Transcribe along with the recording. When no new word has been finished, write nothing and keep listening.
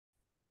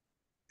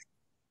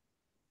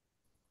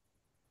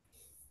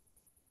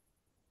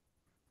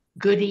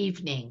Good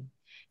evening,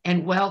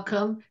 and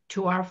welcome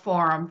to our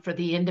forum for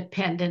the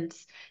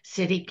Independence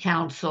City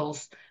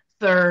Council's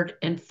 3rd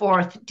and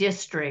 4th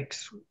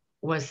districts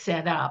was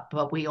set up,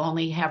 but we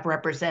only have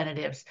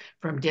representatives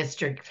from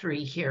District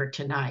 3 here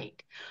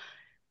tonight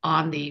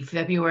on the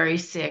February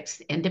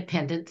 6th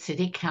Independent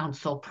City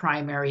Council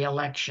primary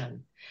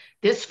election.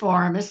 This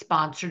forum is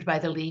sponsored by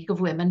the League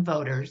of Women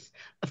Voters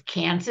of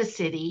Kansas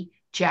City,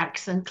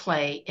 Jackson,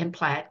 Clay, and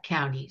Platte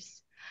counties.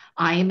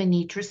 I am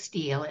Anitra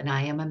Steele, and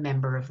I am a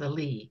member of the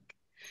League.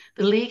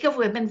 The League of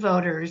Women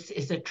Voters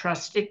is a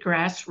trusted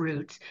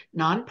grassroots,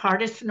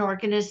 nonpartisan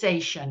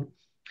organization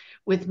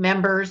with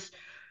members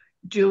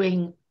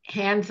doing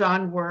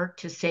hands-on work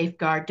to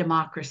safeguard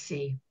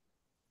democracy.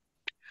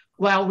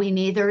 While we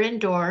neither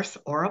endorse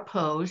or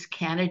oppose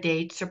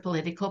candidates or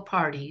political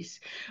parties,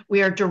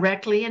 we are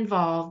directly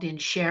involved in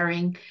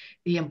sharing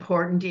the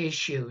important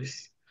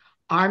issues.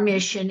 Our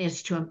mission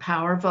is to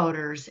empower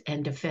voters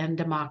and defend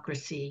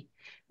democracy.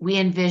 We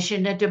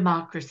envision a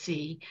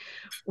democracy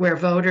where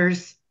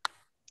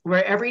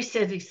every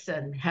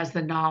citizen has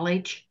the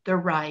knowledge, the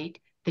right,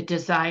 the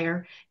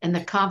desire, and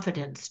the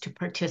confidence to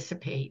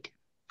participate.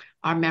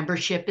 Our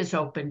membership is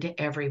open to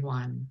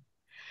everyone.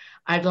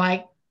 I'd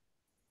like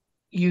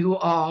you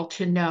all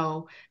to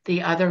know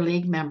the other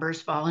League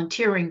members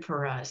volunteering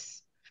for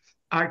us.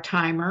 Our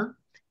timer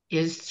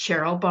is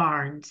Cheryl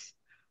Barnes.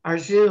 Our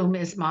Zoom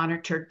is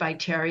monitored by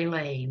Terry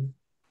Lane.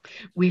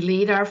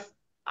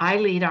 I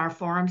lead our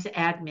forum's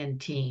admin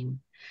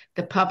team.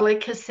 The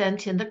public has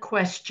sent in the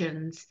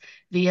questions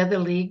via the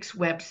League's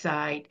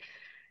website,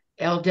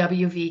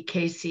 lwvkc.org.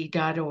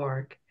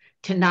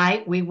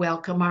 Tonight, we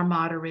welcome our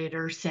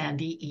moderator,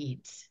 Sandy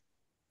Eads.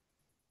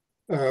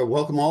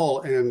 Welcome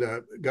all,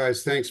 and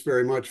guys, thanks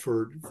very much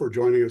for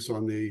joining us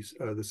on this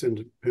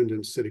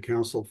Independence City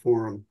Council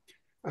forum.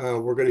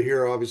 We're going to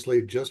hear,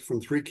 obviously, just from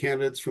 3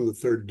 candidates from the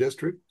 3rd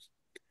District.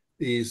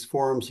 These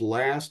forums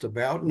last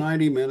about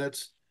 90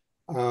 minutes,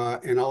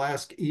 and I'll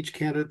ask each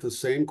candidate the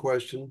same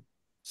question,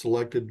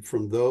 selected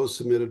from those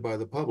submitted by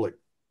the public.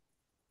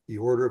 The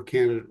order of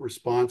candidate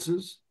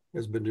responses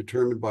has been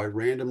determined by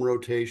random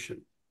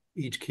rotation.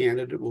 Each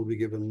candidate will be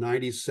given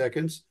 90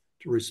 seconds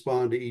to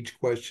respond to each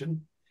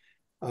question,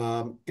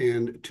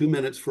 and 2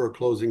 minutes for a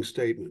closing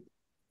statement.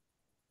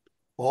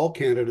 All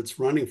candidates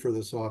running for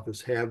this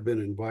office have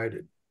been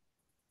invited,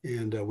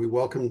 and we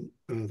welcome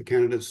the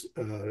candidates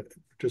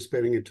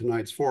participating in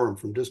tonight's forum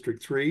from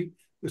District 3,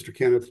 Mr.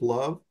 Kenneth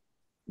Love,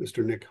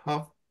 Mr. Nick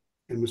Huff,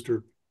 and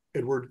Mr.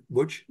 Edward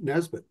Butch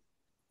Nesbitt.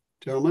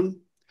 Gentlemen,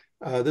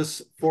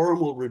 this forum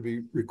will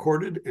be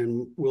recorded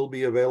and will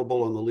be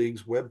available on the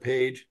League's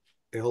webpage,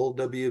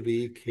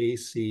 lwvkc.org.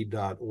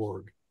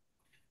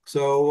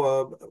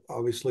 So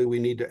obviously we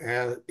need to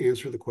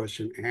answer the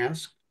question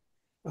asked.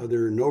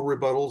 There are no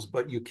rebuttals,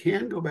 but you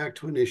can go back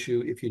to an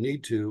issue if you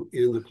need to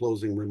in the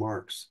closing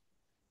remarks.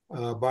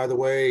 By the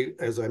way,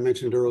 as I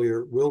mentioned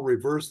earlier, we'll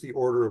reverse the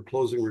order of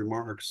closing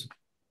remarks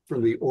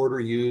from the order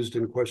used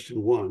in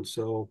question 1.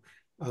 So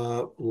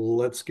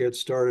let's get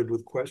started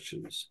with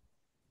questions.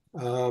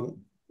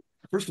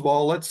 First of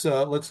all, let's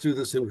do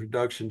this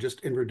introduction.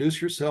 Just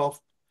introduce yourself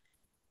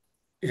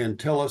and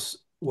tell us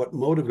what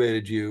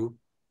motivated you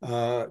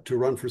to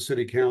run for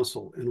city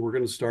council. And we're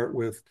going to start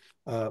with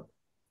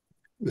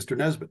Mr.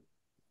 Nesbitt.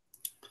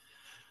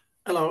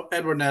 Hello,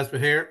 Edward Nesbitt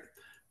here.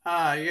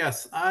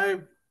 Yes, I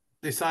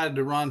decided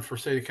to run for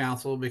city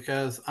council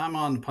because I'm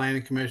on the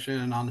planning commission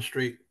and on the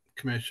street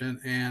commission,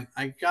 and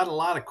I got a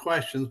lot of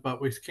questions, but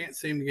we can't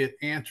seem to get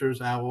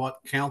answers out of what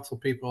council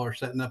people are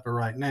setting up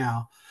right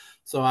now.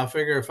 So I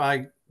figure if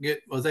I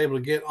was able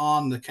to get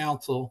on the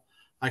council,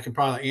 I can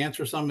probably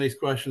answer some of these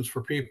questions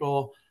for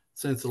people,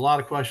 since a lot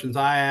of questions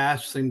I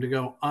asked seem to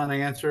go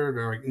unanswered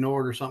or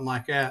ignored or something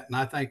like that. And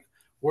I think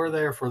we're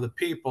there for the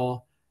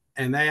people,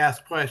 and they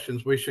ask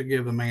questions, we should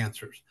give them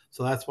answers.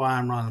 So that's why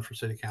I'm running for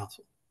city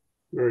council.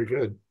 Very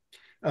good.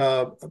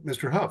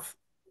 Mr. Huff.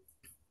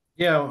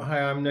 Yeah,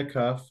 hi, I'm Nick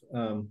Huff.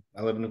 I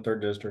live in the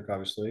 3rd District,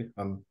 obviously.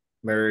 I'm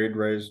married,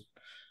 raised,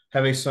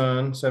 have a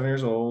son, 7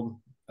 years old.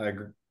 I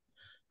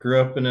grew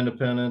up in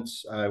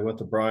Independence. I went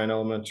to Bryan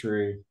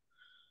Elementary,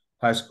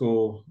 high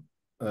school,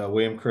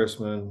 William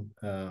Chrisman.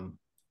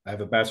 I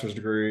have a bachelor's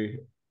degree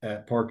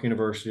at Park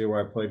University, where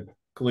I played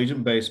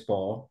collegiate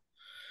baseball.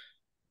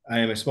 I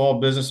am a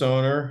small business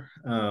owner,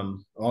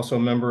 also a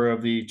member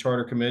of the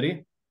charter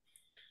committee.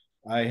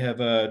 I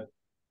have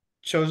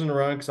chosen to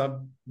run because I've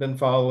been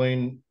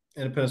following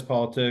Independence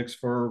politics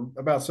for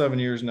about 7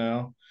 years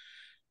now,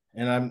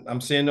 and I'm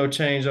seeing no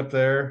change up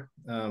there.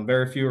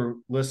 Very few are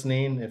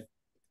listening.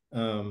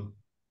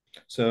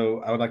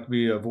 So I would like to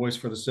be a voice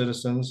for the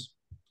citizens.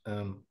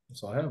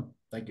 That's all I have.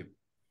 Thank you.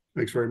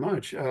 Thanks very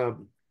much.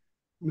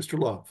 Mr.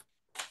 Love.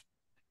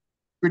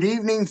 Good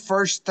evening.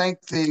 First,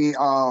 thank the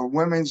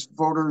women's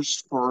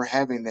voters for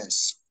having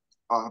this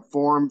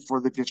forum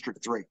for the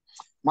District 3.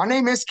 My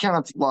name is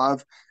Kenneth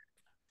Love.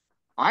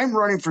 I'm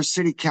running for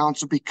city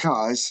council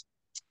because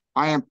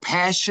I am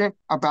passionate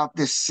about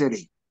this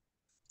city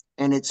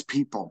and its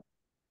people.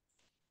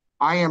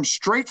 I am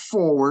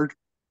straightforward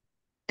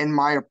in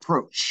my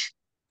approach.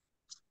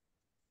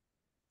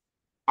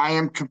 I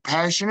am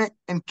compassionate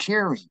and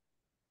caring.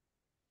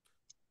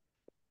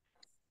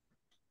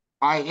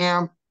 I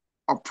am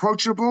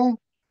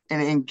approachable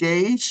and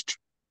engaged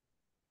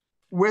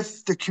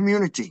with the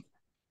community.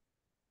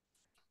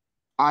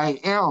 I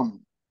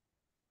am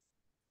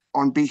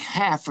on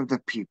behalf of the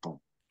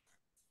people.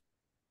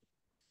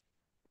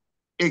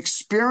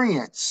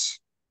 Experience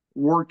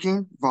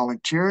working,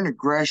 volunteering at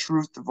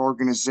grassroots of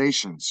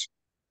organizations.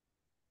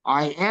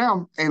 I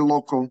am a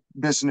local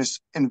business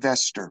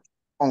investor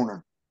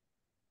owner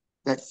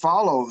that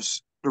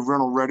follows the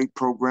rental ready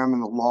program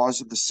and the laws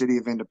of the City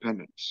of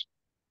Independence.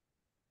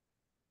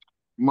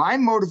 My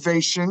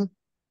motivation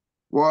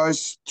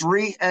was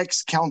 3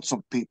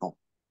 ex-council people.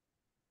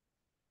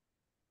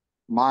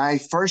 My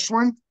first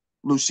one,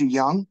 Lucy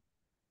Young.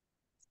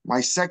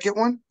 My second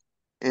one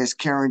is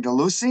Karen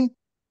DeLucy.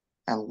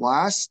 And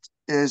last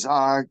is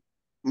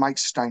Mike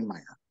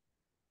Steinmeier.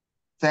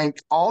 Thank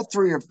all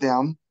 3 of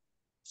them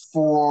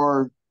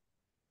for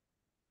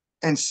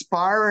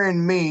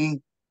inspiring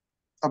me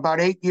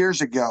about 8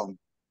 years ago.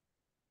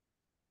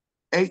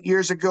 8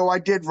 years ago, I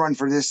did run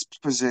for this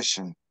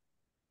position.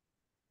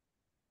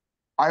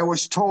 I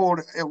was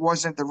told it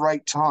wasn't the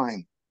right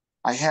time.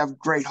 I have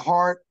great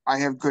heart. I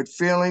have good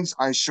feelings.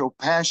 I show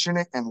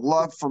passionate and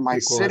love for my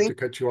We'll have city. to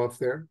cut you off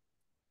there.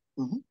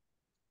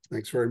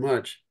 Thanks very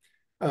much.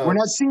 We're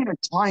not seeing a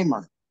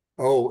timer.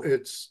 Oh,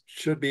 it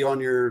should be on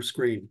your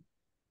screen.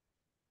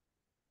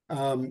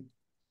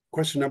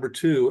 Question number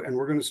 2, and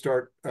we're going to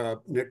start,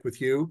 Nick,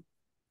 with you.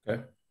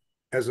 Okay.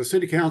 As a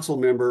city council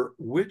member,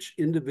 which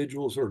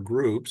individuals or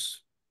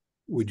groups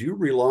would you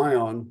rely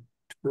on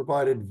to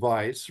provide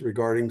advice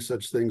regarding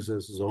such things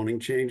as zoning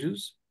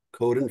changes,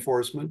 code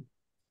enforcement,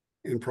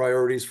 and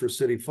priorities for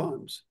city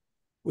funds?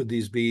 Would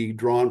these be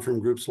drawn from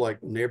groups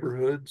like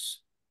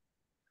neighborhoods,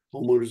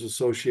 homeowners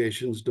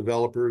associations,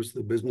 developers,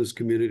 the business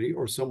community,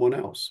 or someone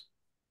else?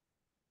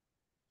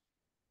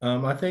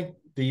 I think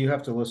that you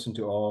have to listen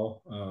to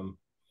all.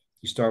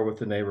 You start with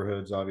the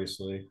neighborhoods,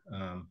 obviously.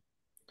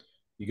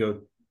 You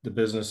go the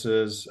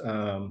businesses,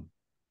 then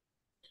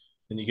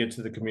you get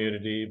to the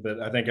community. But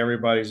I think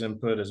everybody's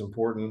input is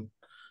important.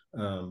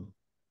 You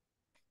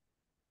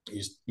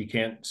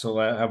can't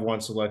have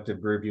one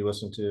selective group you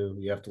listen to.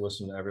 You have to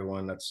listen to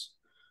everyone. That's,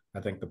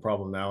 I think, the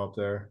problem now up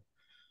there.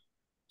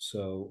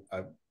 So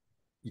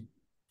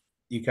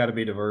you got to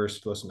be diverse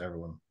to listen to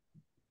everyone.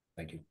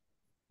 Thank you.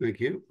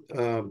 Thank you.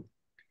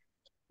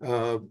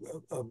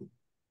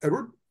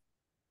 Edward?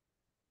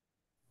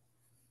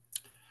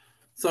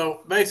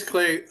 So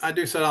basically, I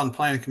do sit on the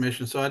planning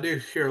commission, so I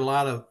do hear a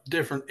lot of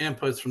different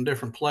inputs from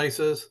different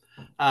places.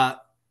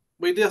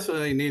 We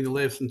definitely need to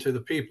listen to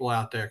the people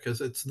out there because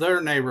it's their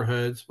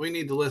neighborhoods. We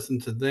need to listen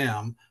to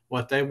them,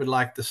 what they would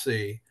like to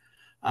see.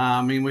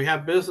 I mean, we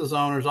have business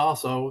owners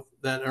also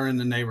that are in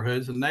the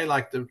neighborhoods, and they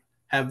like to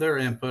have their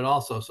input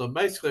also. So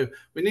basically,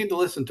 we need to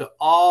listen to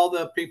all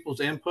the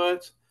people's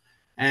inputs,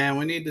 and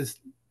we need to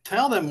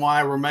tell them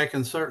why we're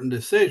making certain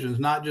decisions,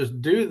 not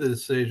just do the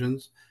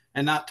decisions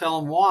and not tell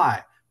them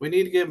why. We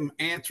need to give them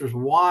answers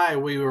why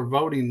we were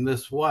voting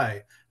this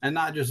way and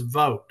not just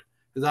vote.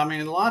 Because, I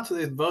mean, lots of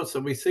these votes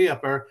that we see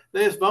up there,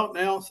 they just vote and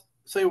they don't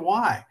say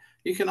why.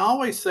 You can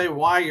always say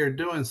why you're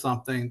doing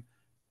something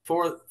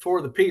for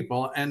the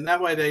people, and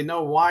that way they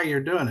know why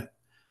you're doing it.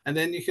 And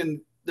then you can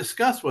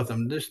discuss with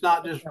them, just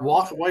not just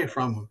walk away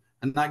from them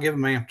and not give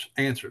them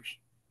answers.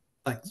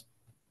 Thanks.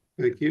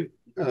 Thank you.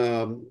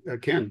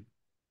 Ken?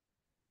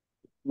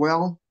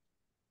 Well,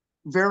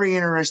 very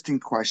interesting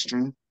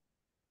question.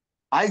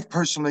 I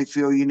personally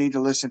feel you need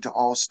to listen to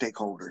all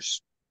stakeholders.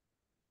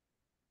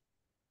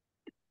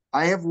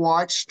 I have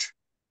watched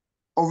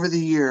over the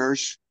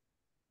years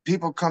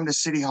people come to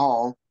City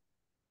Hall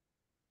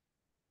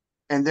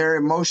and their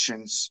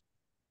emotions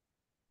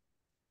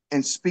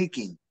in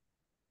speaking,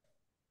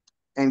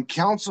 and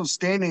council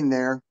sitting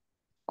there,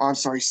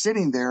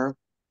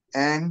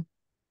 and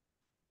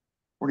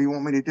what do you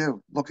want me to do?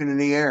 Looking in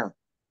the air.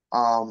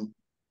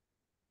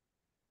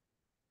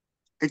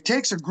 It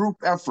takes a group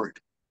effort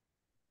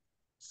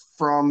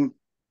from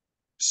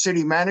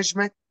city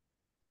management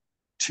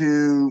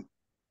to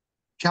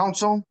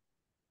council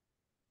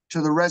to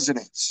the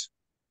residents.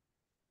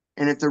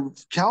 And if the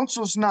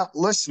council's not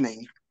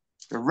listening,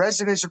 the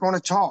residents are going to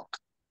talk,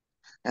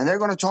 and they're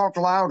going to talk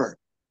louder.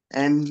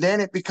 And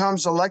then it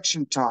becomes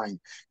election time.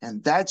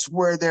 And that's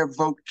where their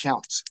vote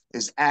counts,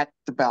 is at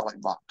the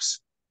ballot box.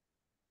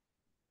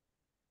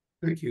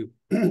 Thank you.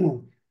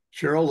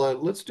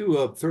 Cheryl, let's do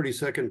a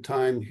 30-second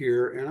time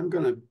here, and I'm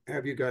going to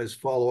have you guys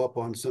follow up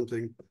on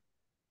something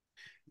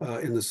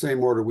in the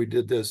same order we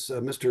did this.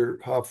 Mr.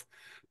 Huff,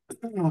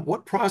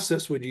 what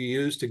process would you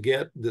use to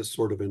get this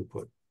sort of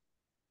input?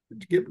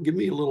 Give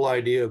me a little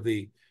idea of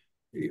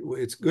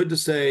it's good to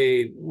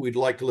say we'd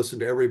like to listen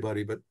to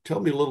everybody, but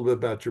tell me a little bit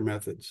about your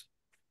methods.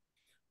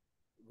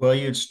 Well,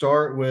 you'd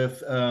start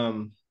with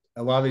a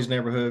lot of these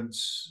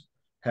neighborhoods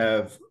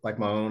have, like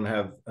my own,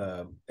 have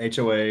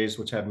HOAs,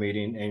 which have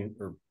meeting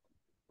or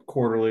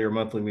quarterly or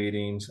monthly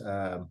meetings.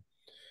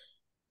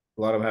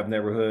 A lot of them have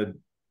neighborhood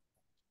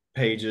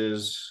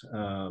pages.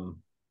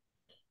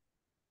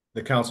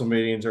 The council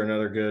meetings are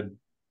another good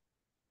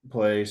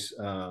place.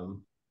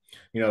 You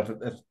know,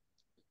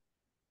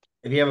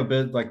 if you have a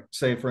bit, like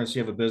say for instance,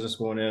 you have a business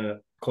going in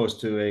close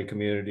to a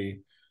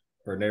community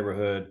or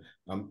neighborhood,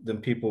 then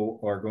people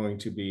are going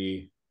to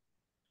be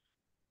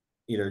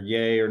either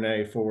yay or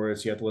nay for it.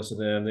 So you have to listen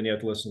to them. Then you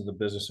have to listen to the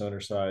business owner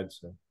side.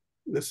 So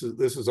this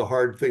is a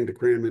hard thing to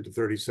cram into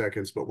 30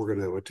 seconds, but we're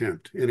going to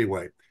attempt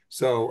anyway.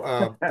 So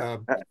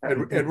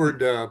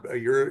Edward,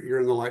 you're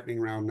in the lightning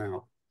round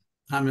now.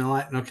 I'm in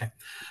lightning. Okay.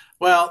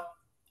 Well,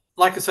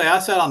 like I say, I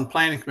sat on the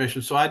planning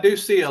commission, so I do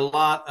see a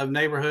lot of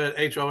neighborhood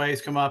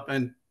HOAs come up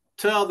and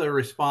tell their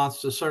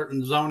response to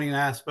certain zoning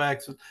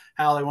aspects and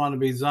how they want to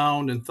be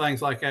zoned and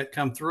things like that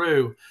come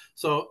through.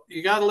 So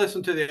you got to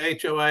listen to the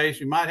HOAs.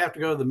 You might have to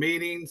go to the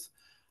meetings.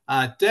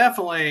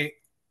 Definitely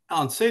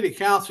on city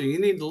council, you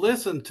need to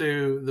listen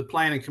to the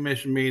planning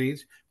commission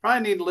meetings.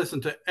 Probably need to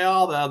listen to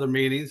all the other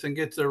meetings and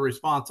get their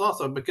response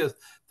also, because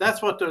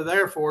that's what they're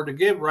there for, to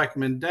give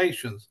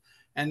recommendations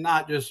and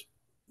not just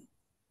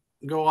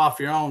go off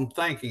your own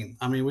thinking.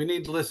 I mean, we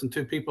need to listen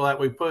to people that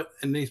we put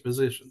in these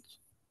positions.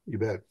 You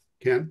bet.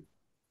 Ken?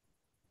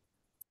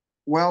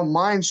 Well,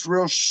 mine's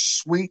real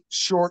sweet,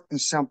 short, and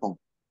simple.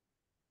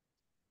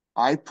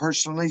 I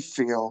personally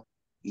feel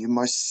you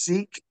must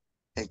seek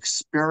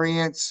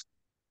experience,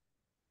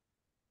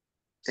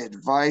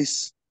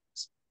 advice,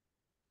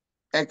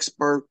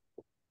 expert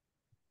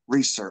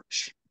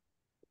research.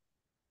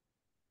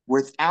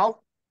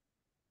 Without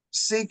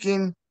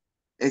seeking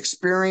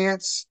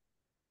experience,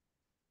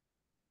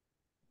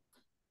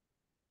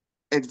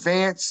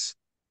 advice,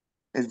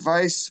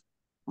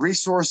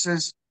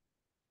 resources,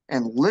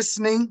 and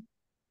listening,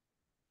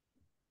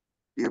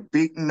 you're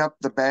beating up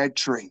the bad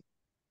tree.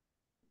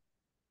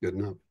 Good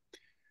enough.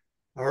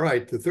 All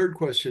right, the third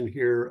question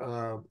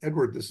here,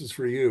 Edward, this is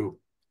for you.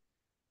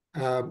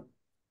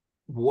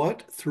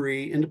 What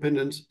three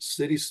independent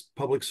city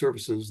public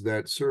services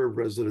that serve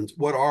residents,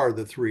 what are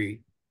the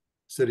three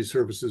city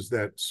services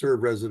that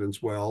serve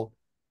residents well?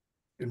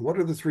 And what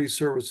are the three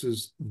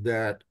services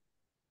that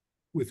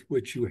with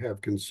which you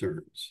have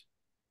concerns?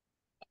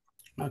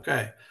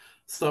 Okay.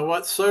 So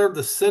what served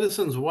the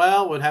citizens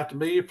well would have to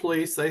be your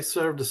police. They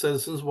serve the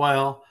citizens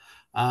well.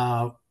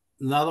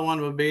 Another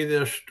one would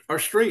be our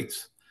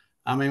streets.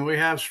 I mean, we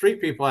have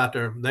street people out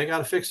there. They got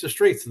to fix the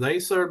streets. They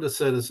serve the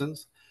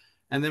citizens.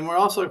 And then we're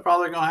also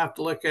probably going to have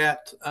to look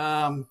at,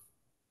 trying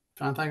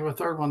to think of a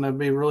third one that'd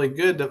be really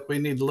good that we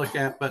need to look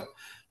at. But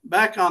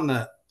back on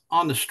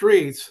the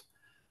streets,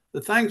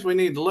 the things we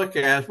need to look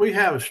at is we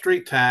have a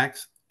street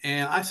tax,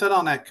 and I sat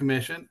on that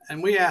commission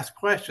and we ask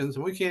questions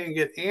and we can't even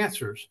get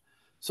answers.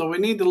 So we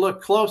need to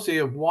look closely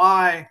at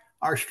why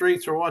our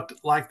streets are what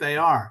like they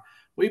are.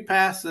 We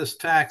passed this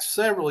tax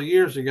several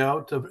years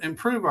ago to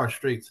improve our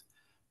streets,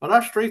 but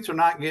our streets are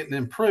not getting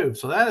improved.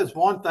 So that is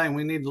one thing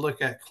we need to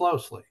look at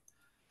closely.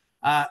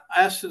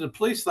 As to the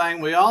police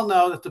thing, we all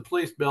know that the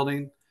police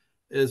building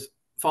is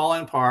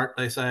falling apart,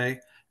 they say,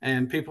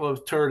 and people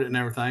have toured it and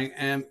everything.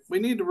 And we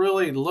need to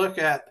really look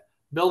at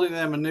building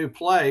them a new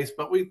place,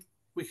 but we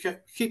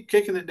keep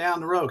kicking it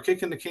down the road,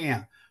 kicking the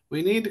can.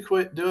 We need to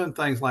quit doing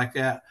things like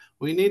that.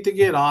 We need to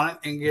get on it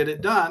and get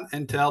it done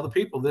and tell the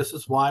people this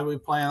is why we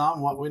plan on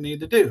what we need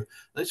to do.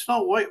 They just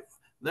don't wait.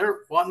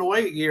 They're wanting to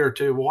wait a year or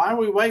two. Why are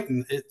we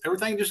waiting?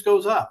 Everything just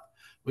goes up.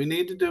 We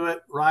need to do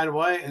it right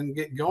away and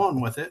get going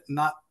with it and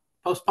not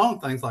postpone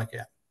things like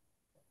that.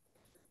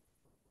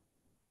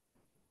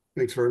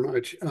 Thanks very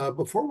much.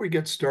 Before we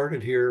get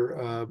started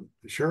here,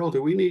 Cheryl,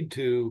 do we need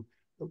to,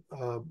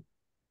 I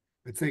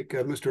think,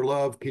 Mr.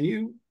 Love, can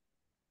you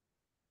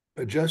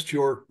adjust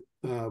your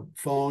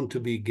phone to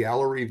be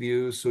gallery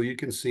view so you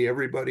can see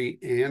everybody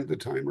and the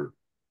timer?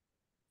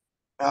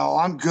 Oh,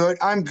 I'm good.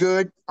 I'm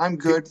good. I'm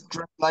good.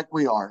 Like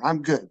we are.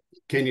 I'm good.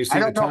 Can you see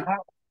the timer?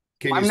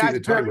 Can you see the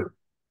timer?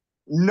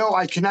 No,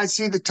 I cannot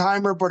see the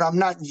timer, but I'm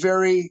not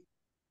very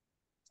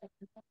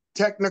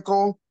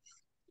technical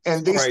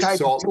and these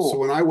types of tools. So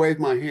when I wave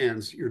my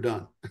hands, you're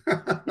done.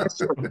 Yes,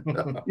 sir.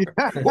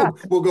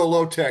 We'll go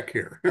low tech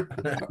here.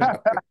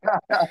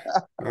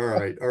 All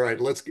right.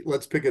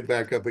 Let's pick it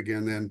back up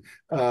again then.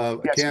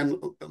 Yes, Ken,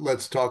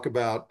 let's talk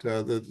about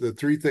the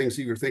three things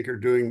that you think are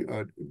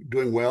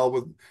doing well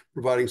with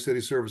providing city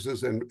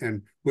services,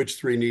 and which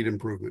three need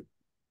improvement.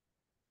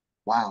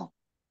 Wow.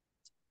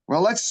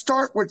 Well, let's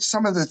start with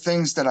some of the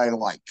things that I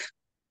like.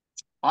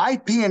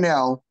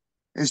 IP&L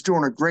is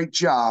doing a great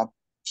job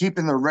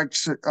keeping the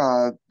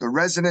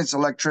residents'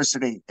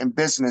 electricity and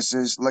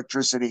businesses'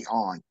 electricity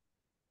on.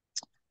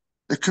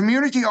 The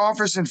community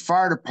office and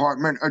fire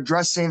department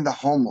addressing the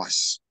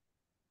homeless.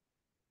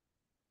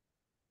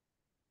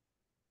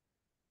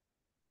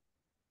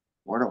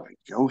 Where do I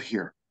go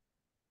here?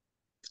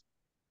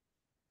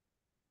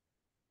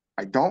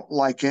 I don't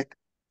like it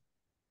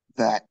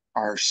that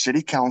our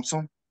city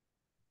council,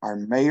 our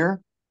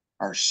mayor,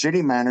 our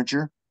city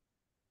manager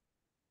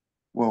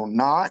will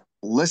not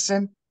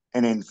listen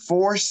and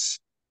enforce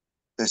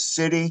the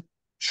city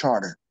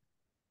charter.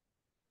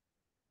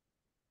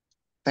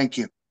 Thank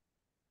you.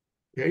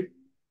 Okay.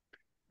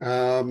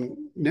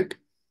 Nick?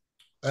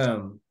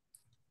 IPL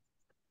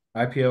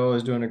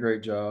is doing a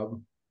great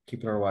job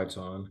keeping our lights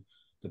on.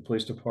 The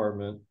police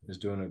department is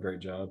doing a great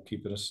job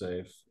keeping us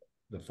safe.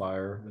 The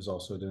fire is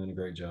also doing a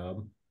great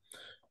job.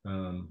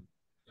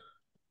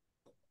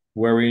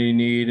 Where we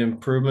need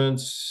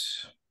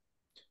improvements,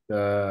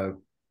 the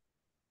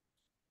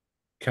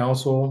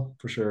council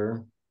for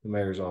sure, the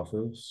mayor's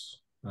office.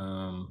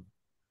 I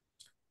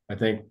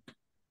think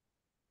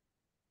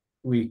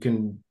we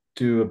can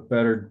do a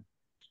better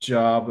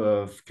job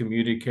of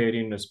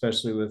communicating,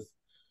 especially with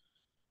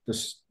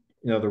this,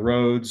 the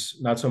roads.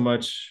 Not so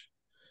much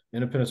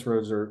Independence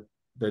roads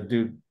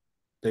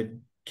they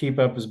keep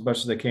up as much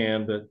as they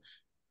can, but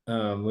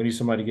we need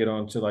somebody to get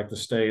on to like the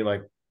state,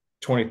 like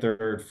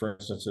 23rd, for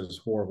instance,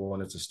 is horrible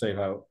and it's a state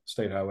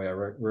highway. I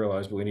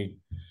realize, but we need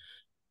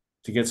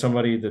to get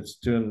somebody that's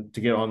to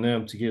get on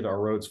them to get our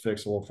roads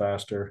fixed a little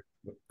faster.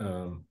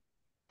 Other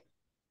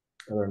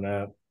than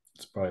that,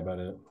 that's probably about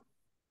it.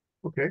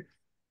 Okay.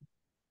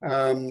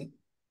 Again,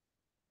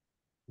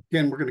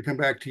 we're going to come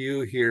back to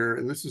you here,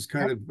 and this is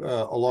kind of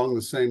along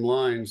the same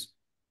lines.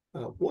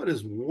 What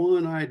is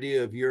one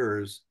idea of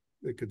yours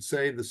that could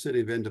save the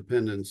city of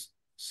Independence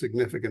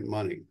significant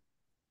money?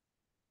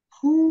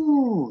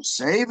 Ooh,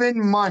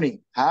 saving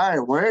money. Hi,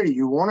 where do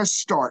you want to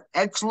start?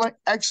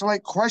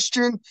 Excellent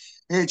question.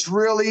 It's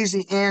real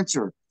easy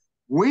answer.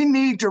 We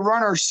need to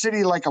run our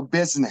city like a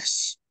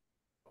business.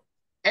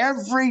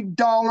 Every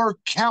dollar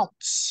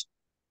counts.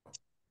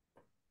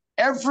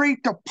 Every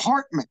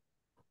department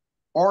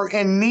are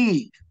in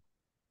need.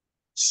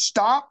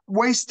 Stop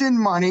wasting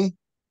money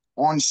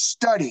on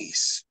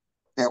studies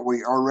that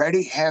we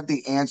already have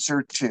the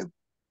answer to.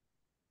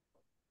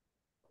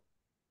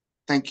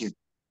 Thank you.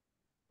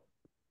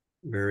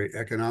 Very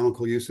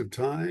economical use of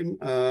time.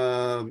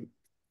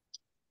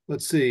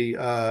 Let's see,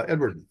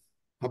 Edward,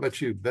 how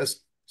about you?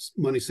 Best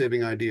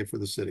money-saving idea for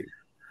the city?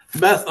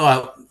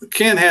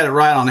 Ken had it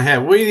right on the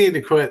head. We need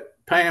to quit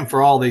paying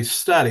for all these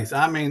studies.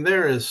 I mean,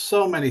 there is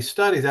so many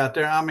studies out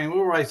there. I mean,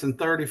 we're wasting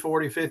 $30,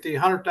 $40,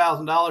 $50,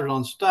 $100,000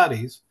 on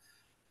studies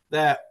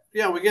that,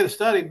 yeah, we get a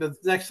study,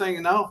 but the next thing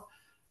you know,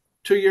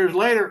 2 years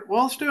later,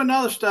 well, let's do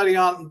another study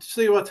on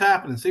see what's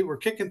happening. See, we're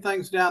kicking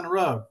things down the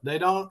road. They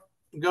don't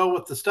go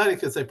with the study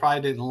because they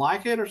probably didn't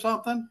like it or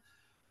something.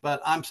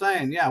 But I'm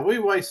saying, yeah, we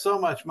waste so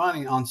much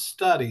money on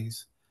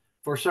studies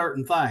for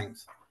certain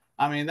things.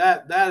 I mean,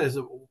 that is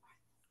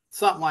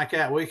something like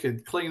that. We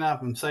could clean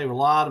up and save a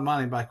lot of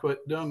money by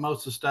quit doing most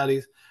of the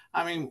studies.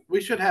 I mean, we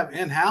should have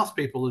in-house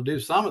people to do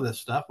some of this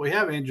stuff. We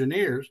have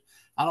engineers.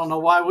 I don't know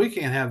why we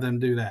can't have them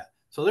do that.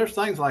 So there's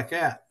things like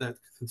that that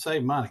can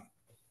save money.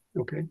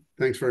 Okay,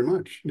 thanks very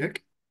much.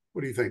 Nick,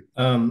 what do you think?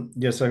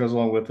 Yes, that goes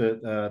along with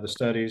it. The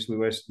studies, we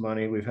waste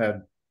money. We've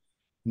had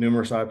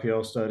numerous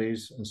IPL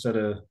studies. Instead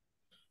of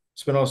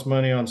spend all this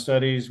money on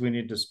studies, we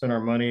need to spend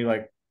our money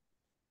like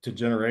to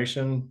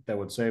generation that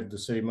would save the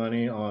city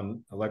money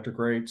on electric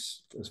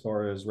rates as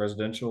far as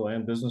residential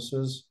and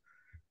businesses.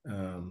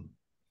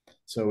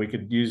 So we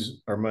could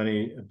use our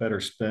money better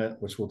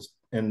spent, which will,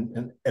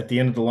 and at the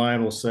end of the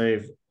line, will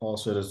save all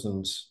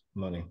citizens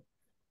money.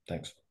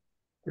 Thanks.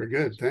 Very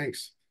good,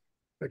 thanks.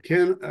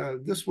 Ken,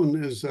 this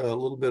one is a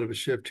little bit of a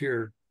shift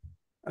here.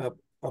 A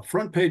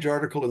front page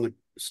article in the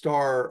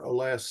Star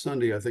last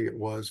Sunday, I think it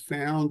was,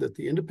 found that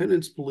the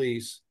Independence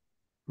Police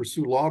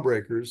pursue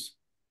lawbreakers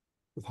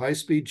with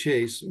high-speed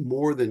chase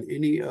more than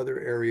any other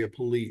area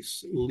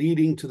police,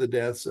 leading to the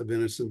deaths of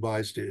innocent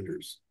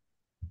bystanders.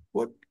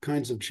 What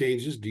kinds of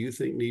changes do you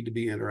think need to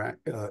be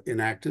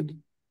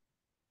enacted?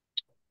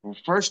 Well,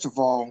 first of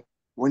all,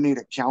 we need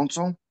a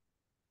council.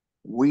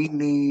 We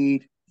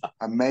need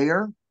a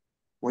mayor.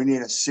 We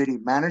need a city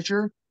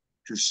manager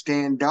to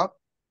stand up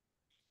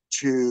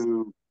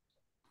to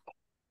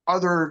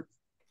other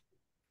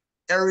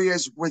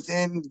areas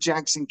within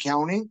Jackson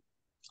County.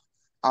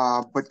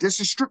 But this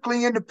is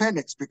strictly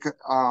Independence because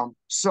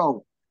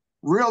so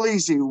real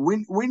easy.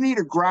 We need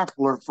a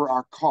grappler for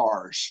our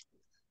cars.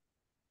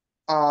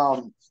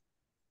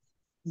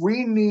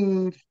 We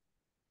need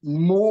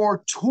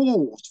more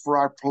tools for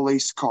our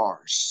police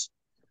cars.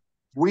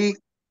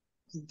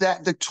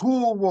 That the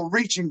tool will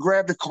reach and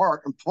grab the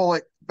cart and pull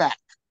it back.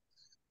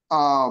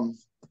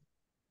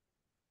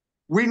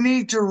 We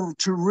need to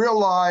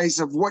realize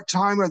of what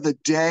time of the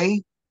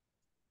day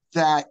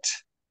that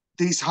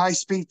these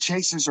high-speed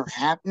chases are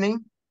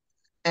happening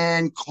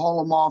and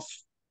call them off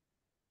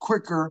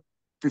quicker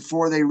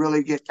before they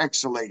really get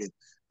escalated.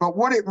 But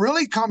what it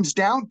really comes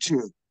down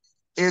to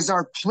is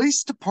our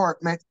police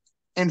department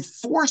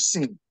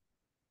enforcing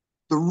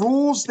the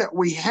rules that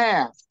we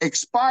have,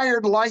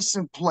 expired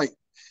license plate,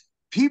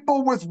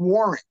 people with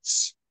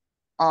warrants,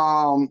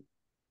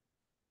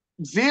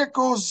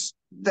 vehicles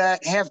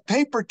that have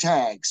paper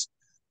tags.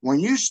 When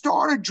you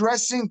start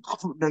addressing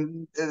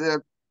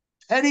the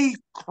petty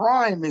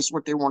crime is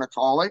what they want to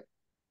call it,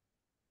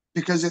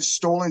 because it's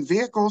stolen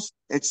vehicles,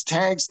 it's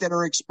tags that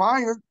are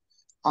expired,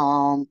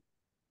 no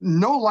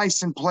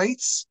license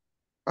plates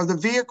of the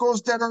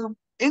vehicles that are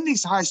in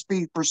these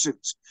high-speed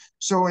pursuits.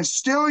 So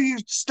until you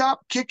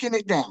stop kicking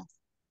it down,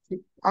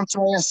 I'm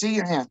sorry, I see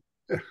your hand.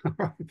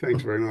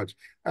 Thanks very much.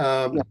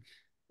 Yeah.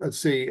 Let's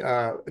see,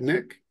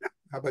 Nick,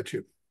 how about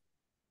you?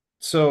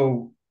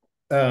 So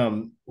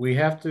we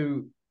have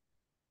to,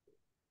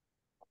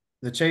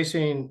 the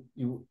chasing,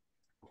 you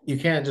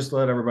can't just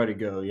let everybody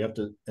go. You have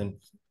to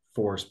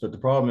enforce. But the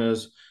problem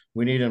is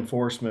we need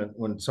enforcement.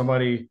 When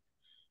somebody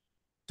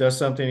does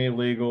something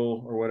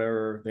illegal or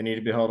whatever, they need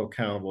to be held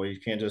accountable. You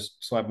can't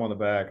just slap them on the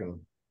back and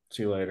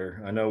see you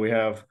later. I know we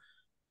have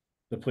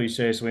the police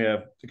chase, we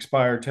have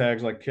expired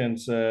tags, like Ken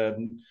said,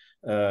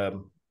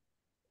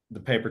 the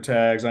paper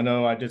tags. I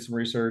know I did some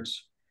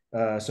research.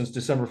 Since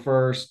December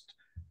 1st,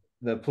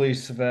 the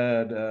police have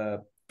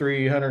had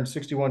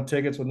 361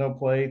 tickets with no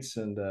plates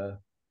and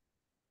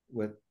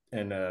with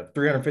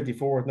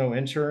 354 with no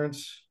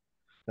insurance.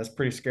 That's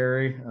pretty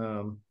scary.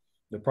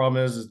 The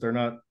problem is they're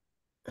not,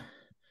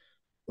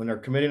 when they're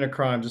committing a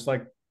crime, just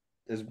like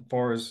as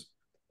far as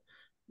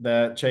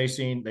that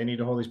chasing, they need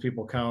to hold these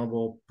people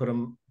accountable, put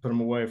them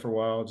away for a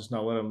while, just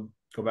not let them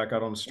go back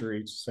out on the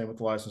streets. Same with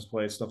the license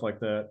plates, stuff like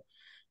that.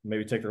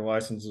 Maybe take their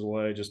licenses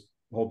away, just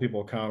hold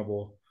people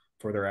accountable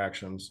for their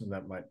actions, and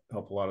that might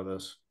help a lot of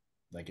this.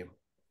 Thank you.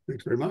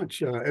 Thanks very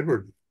much.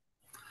 Edward.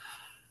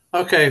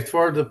 Okay,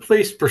 for the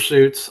police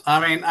pursuits, I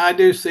mean, I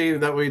do see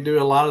that we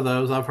do a lot of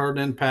those. I've heard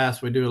in the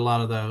past we do a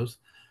lot of those.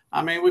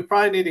 I mean, we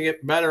probably need to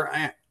get better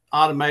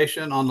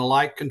automation on the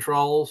light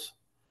controls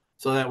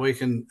so that we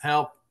can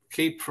help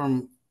keep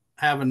from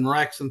having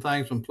wrecks and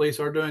things when police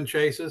are doing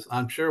chases.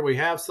 I'm sure we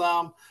have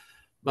some,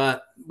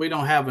 but we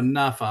don't have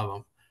enough of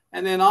them.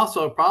 And then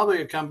also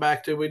probably come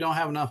back to we don't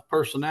have enough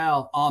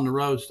personnel on the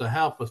roads to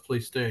help with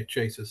police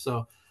chases.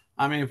 So,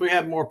 I mean, if we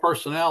had more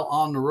personnel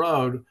on the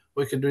road,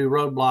 we could do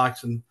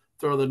roadblocks and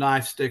throw the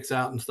knife sticks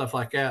out and stuff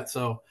like that.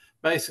 So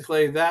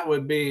basically that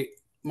would be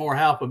more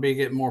help, would be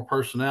getting more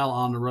personnel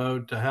on the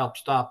road to help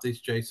stop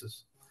these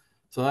chases.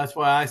 So that's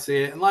why I see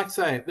it. And like I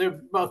say,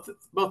 they're both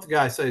the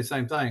guys say the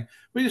same thing.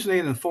 We just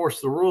need to enforce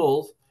the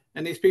rules,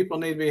 and these people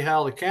need to be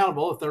held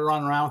accountable if they're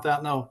running around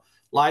without no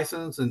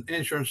license and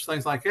insurance,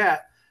 things like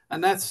that.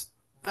 And that's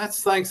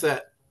things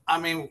that, I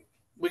mean,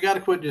 we got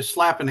to quit just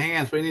slapping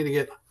hands. We need to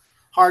get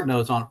hard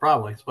nose on it.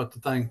 Probably is what the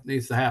thing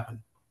needs to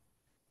happen.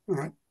 All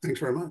right. Thanks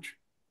very much.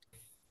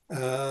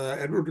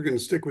 Edward, we're going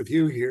to stick with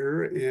you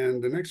here.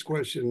 And the next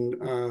question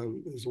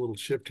is a little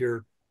shift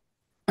here.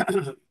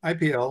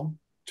 IPL,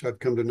 which I've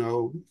come to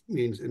know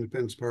means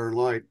Independence Power and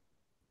Light,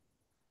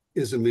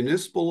 is a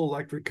municipal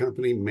electric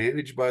company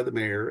managed by the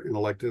mayor and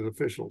elected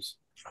officials.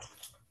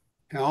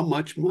 How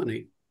much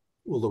money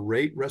will the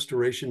rate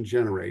restoration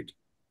generate,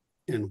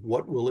 and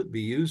what will it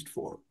be used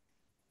for?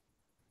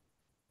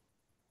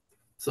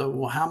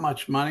 So how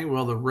much money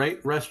will the rate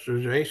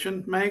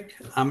restoration make?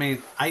 I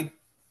mean, I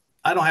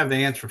don't have the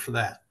answer for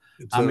that.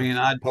 It's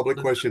a public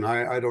question.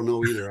 I don't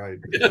know either. I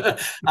mean,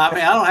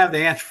 I don't have the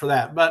answer for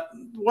that. But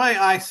the way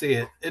I see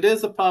it, it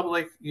is a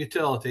public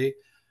utility.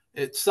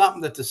 It's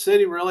something that the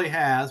city really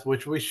has,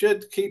 which we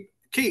should keep.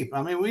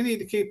 I mean, we need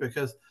to keep it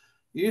because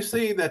you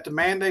see that the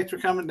mandates are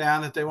coming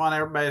down that they want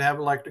everybody to have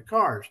electric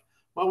cars.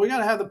 Well, we got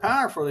to have the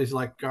power for these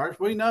electric cars.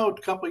 We know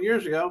a couple of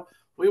years ago,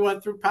 we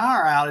went through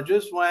power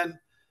outages when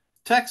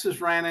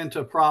Texas ran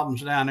into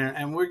problems down there,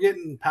 and we're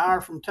getting power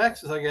from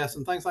Texas, I guess,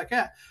 and things like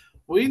that.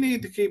 We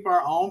need to keep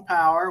our own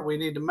power. We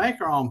need to make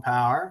our own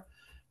power.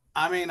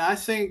 I mean, I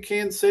seen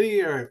Kansas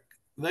City, or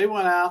they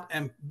went out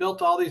and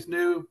built all these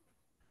new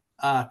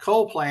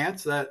coal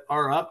plants that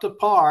are up to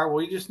par.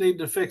 We just need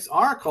to fix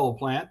our coal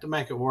plant to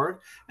make it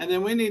work. And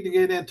then we need to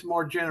get into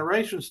more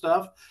generation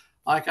stuff.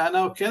 Like I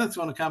know Kenneth's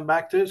going to come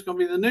back to, it's going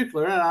to be the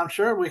nuclear, and I'm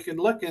sure we can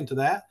look into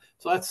that.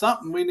 So that's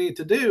something we need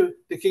to do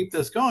to keep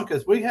this going,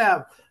 because we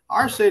have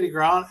our city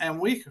grown and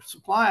we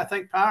supply, I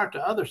think, power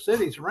to other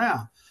cities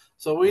around.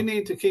 So we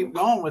need to keep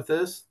going with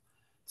this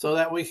so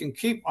that we can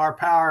keep our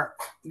power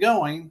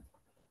going.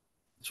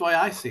 That's the way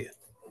I see it.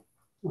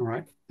 All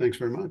right. Thanks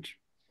very much.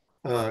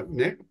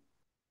 Nick,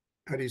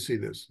 how do you see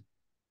this?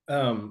 I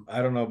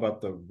don't know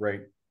about the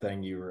rate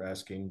thing you were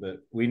asking, but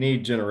we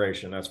need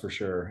generation, that's for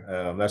sure.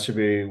 That should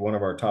be one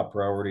of our top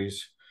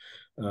priorities.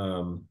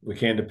 We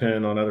can't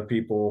depend on other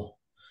people.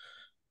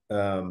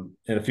 In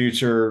the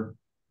future,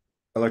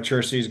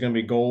 electricity is going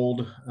to be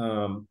gold.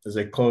 As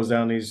they close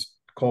down these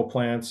coal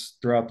plants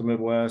throughout the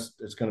Midwest,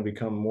 it's going to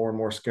become more and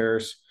more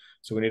scarce.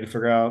 So we need to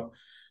figure out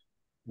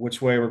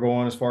which way we're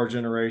going as far as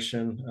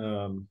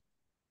generation.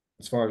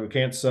 As far as we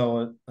can't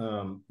sell it,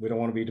 we don't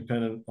want to be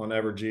dependent on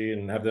Evergy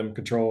and have them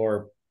control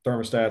our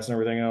thermostats and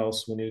everything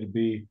else. We need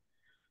to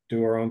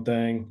do our own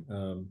thing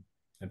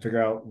and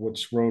figure out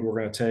which road we're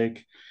going to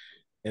take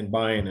and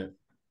buying it.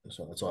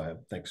 So that's all I have.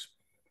 Thanks.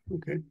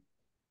 Okay.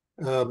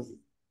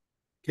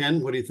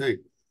 Ken, what do you think?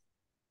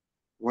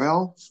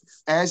 Well,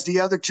 as the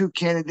other two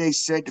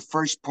candidates said, the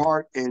first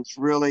part is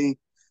really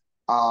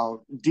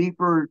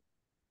deeper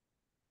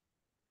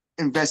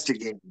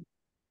investigating.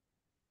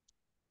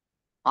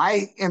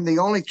 I am the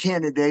only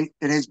candidate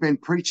that has been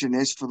preaching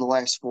this for the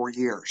last 4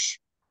 years.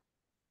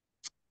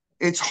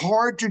 It's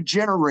hard to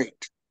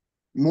generate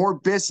more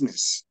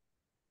business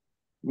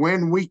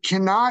when we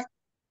cannot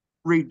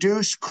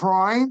reduce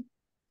crime,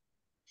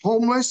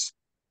 homeless,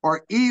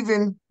 or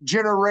even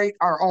generate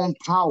our own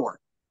power.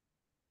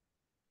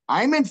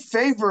 I'm in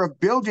favor of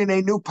building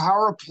a new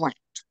power plant.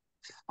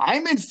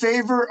 I'm in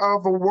favor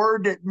of a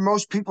word that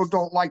most people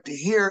don't like to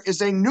hear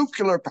is a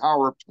nuclear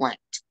power plant.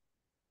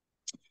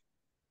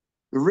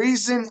 The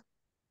reason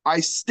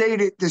I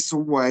state it this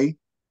way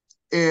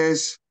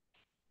is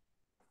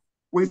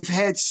we've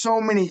had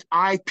so many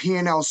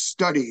IP&L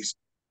studies.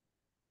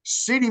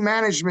 City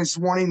management's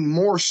wanting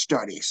more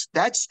studies.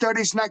 That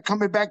study's not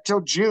coming back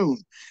till June.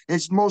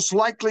 It's most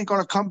likely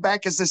going to come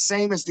back as the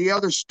same as the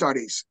other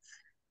studies.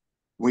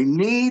 We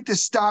need to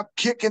stop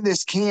kicking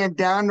this can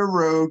down the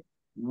road,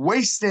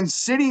 wasting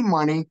city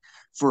money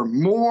for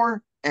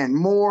more and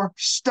more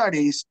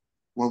studies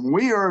when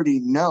we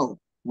already know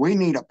we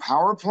need a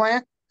power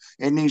plant.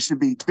 It needs to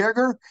be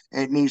bigger.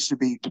 It needs to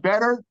be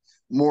better,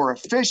 more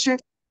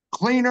efficient,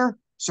 cleaner,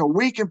 so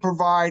we can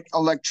provide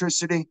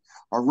electricity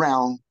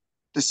around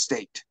the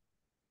state.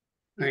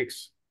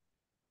 Thanks.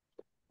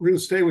 We're going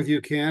to stay with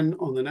you, Ken,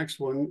 on the next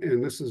one,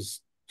 and this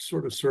is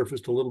sort of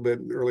surfaced a little bit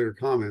in earlier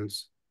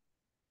comments.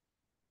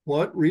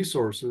 What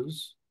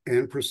resources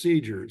and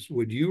procedures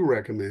would you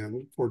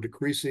recommend for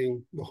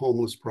decreasing the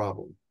homeless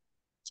problem?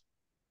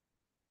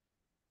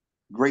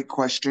 Great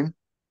question.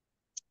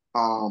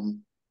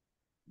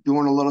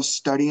 Doing a little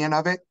studying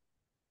of it.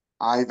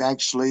 I've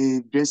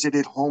actually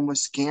visited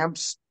homeless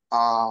camps.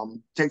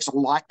 Takes a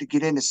lot to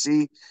get in to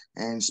see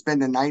and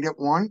spend a night at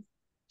one.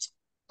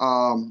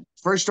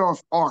 First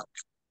off, ARC,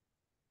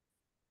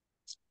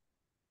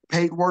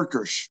 paid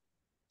workers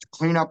to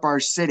clean up our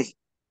city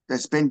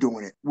that's been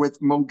doing it with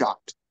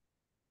MoDOT.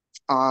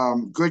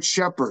 Good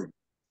Shepherd.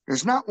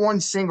 There's not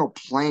one single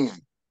plan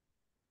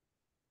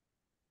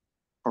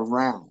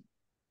around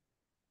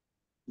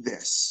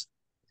this.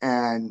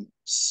 And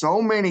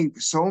so many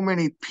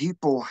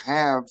people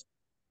have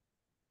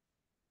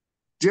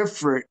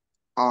different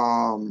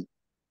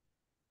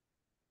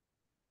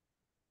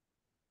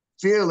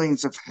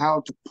feelings of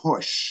how to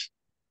push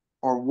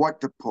or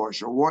what to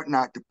push or what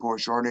not to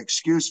push or an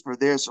excuse for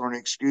this or an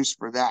excuse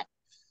for that.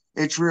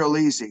 It's real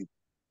easy.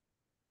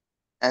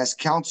 As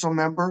council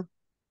member,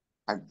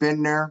 I've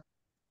been there,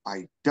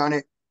 I've done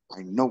it,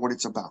 I know what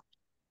it's about.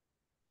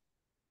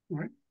 All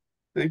right,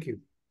 thank you.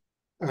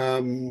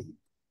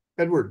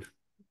 Edward,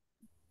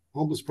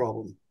 homeless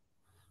problem.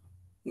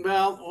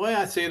 Well, the way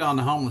I see it on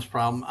the homeless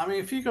problem, I mean,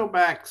 if you go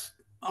back,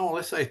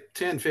 let's say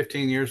 10,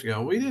 15 years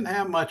ago, we didn't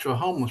have much of a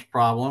homeless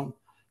problem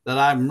that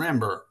I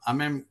remember. I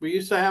mean, we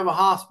used to have a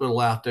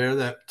hospital out there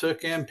that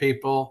took in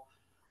people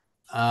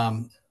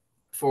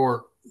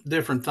for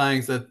different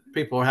things that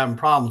people are having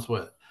problems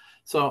with.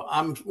 So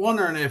I'm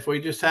wondering if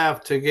we just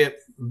have to get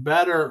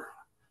better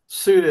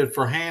suited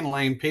for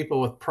handling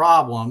people with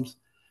problems.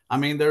 I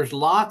mean, there's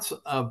lots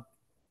of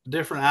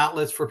different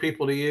outlets for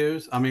people to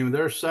use. I mean,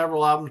 there's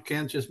several of them.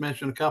 Ken just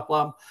mentioned a couple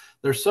of them.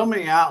 There's so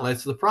many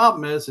outlets. The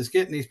problem is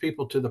getting these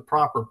people to the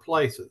proper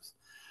places.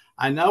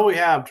 I know we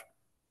have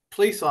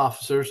police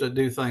officers that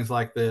do things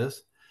like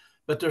this,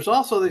 but there's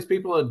also these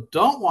people that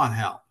don't want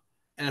help.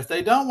 And if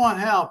they don't want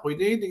help, we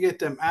need to get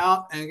them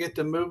out and get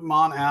them move them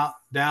on out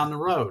down the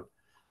road.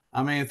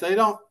 I mean, if they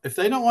don't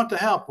want the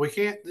help, we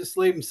can't just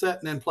leave them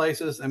sitting in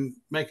places and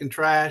making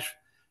trash.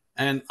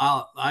 And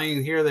I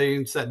even hear they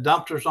even set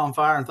dumpsters on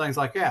fire and things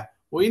like that.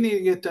 We need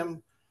to get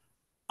them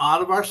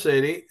out of our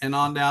city and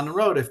on down the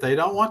road. If they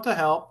don't want the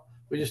help,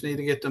 we just need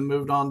to get them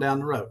moved on down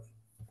the road.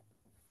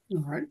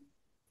 All right.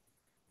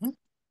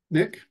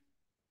 Nick?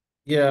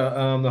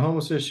 Yeah, the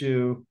homeless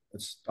issue,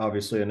 it's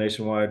obviously a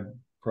nationwide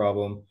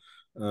problem.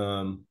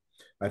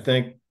 I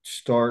think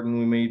starting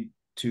we need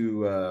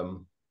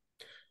to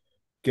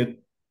get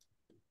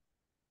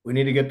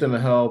them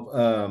help.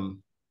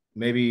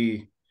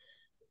 Maybe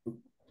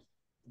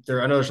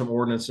I know there's some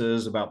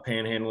ordinances about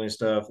panhandling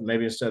stuff.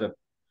 Maybe instead of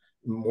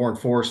more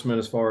enforcement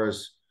as far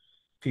as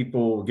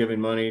people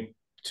giving money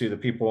to the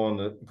people on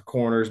the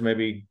corners,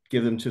 maybe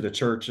give them to the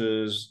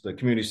churches, the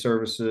community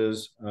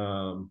services,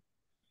 help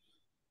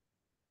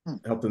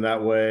them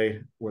that way,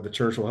 where the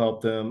church will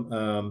help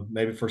them.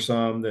 Maybe for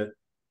some that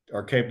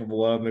are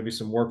capable of maybe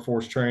some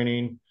workforce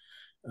training.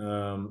 I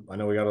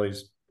know we got all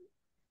these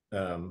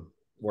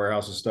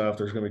warehouse and stuff.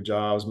 There's going to be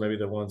jobs, maybe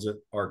the ones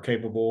that are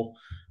capable.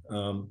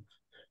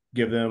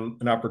 Give them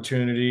an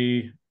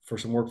opportunity for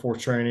some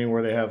workforce training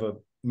where they have a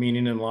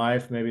meaning in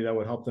life. Maybe that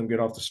would help them get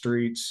off the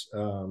streets.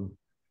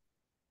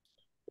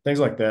 Things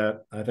like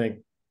that. I think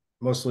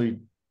mostly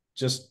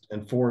just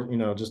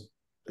just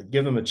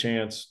give them a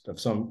chance of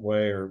some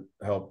way or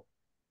help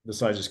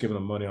besides just giving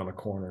them money on a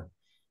corner.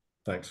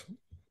 Thanks.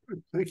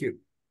 Thank you.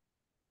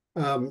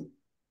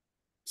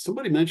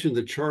 Somebody mentioned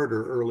the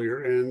charter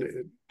earlier, and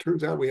it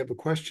turns out we have a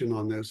question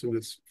on this, and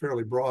it's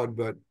fairly broad,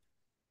 but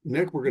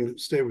Nick, we're going to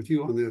stay with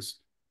you on this.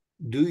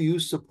 Do you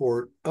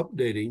support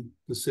updating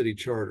the city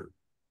charter?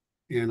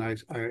 And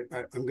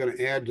I'm going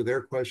to add to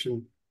their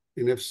question,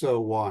 and if so,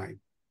 why?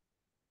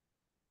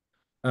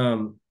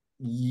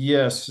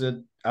 Yes,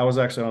 I was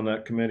actually on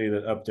that committee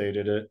that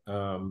updated it.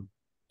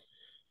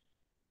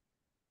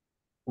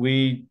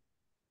 We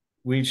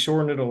we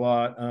shortened it a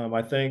lot.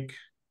 I think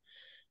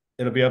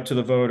it'll be up to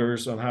the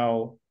voters on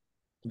how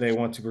they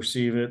want to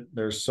perceive it.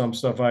 There's some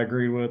stuff I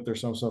agree with.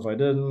 There's some stuff I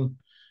didn't.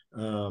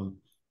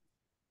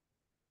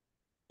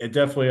 It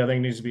definitely, I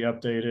think, needs to be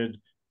updated.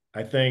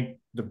 I think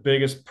the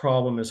biggest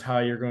problem is how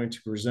you're going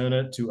to present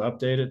it to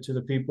update it to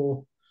the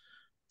people.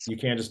 You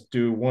can't just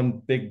do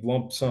one big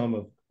lump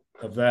sum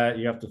of that.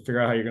 You have to figure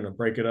out how you're going to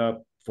break it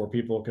up before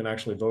people can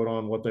actually vote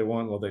on what they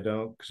want and what they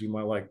don't, because you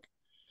might like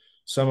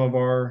some of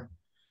our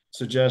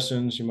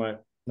suggestions, you might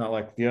not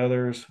like the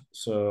others.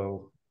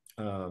 So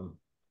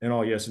in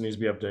all, yes, it needs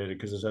to be updated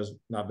because it has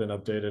not been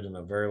updated in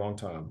a very long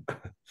time.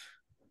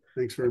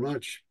 Thanks very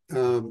much.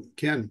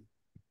 Ken.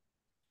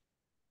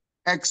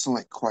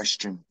 Excellent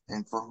question.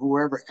 And for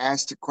whoever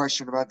asked a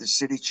question about the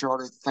city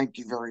charter, thank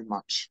you very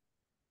much.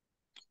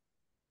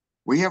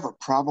 We have a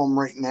problem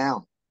right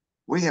now.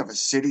 We have a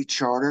city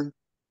charter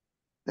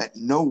that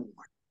no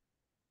one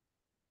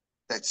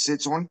that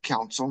sits on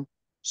council,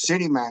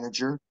 city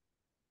manager,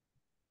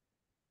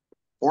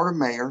 or the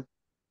mayor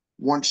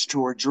wants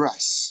to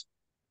address.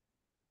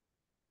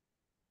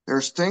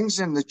 There's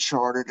things in the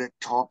charter that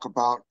talk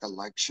about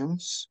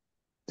elections.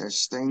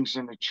 There's things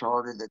in the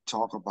charter that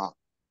talk about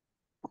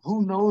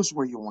who knows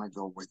where you want to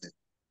go with it.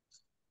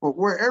 But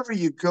wherever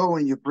you go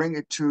and you bring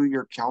it to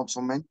your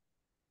councilman,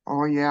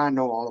 oh yeah, I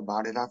know all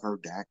about it, I've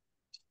heard that.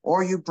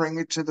 Or you bring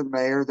it to the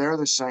mayor, they're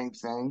the same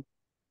thing.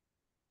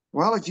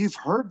 Well, if you've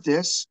heard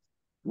this,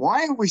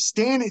 why are we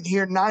standing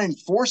here not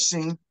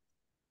enforcing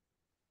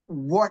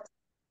what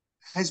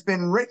has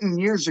been written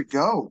years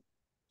ago?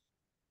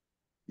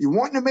 You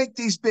want to make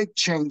these big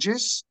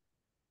changes?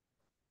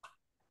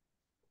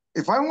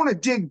 If I want to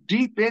dig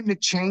deep into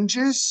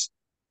changes,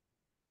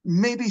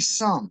 maybe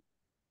some.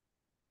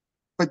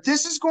 But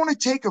this is going to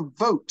take a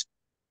vote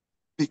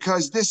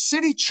because this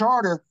city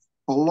charter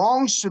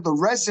belongs to the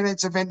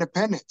residents of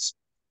Independence.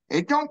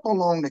 It don't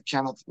belong to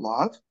Kenneth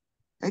Love.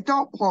 It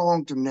don't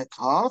belong to Nick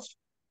Huff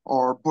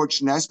or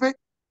Butch Nesbitt.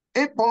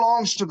 It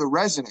belongs to the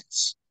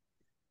residents.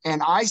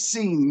 And I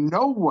see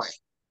no way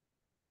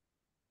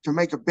to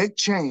make a big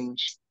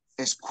change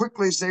as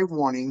quickly as they're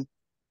wanting,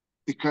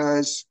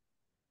 because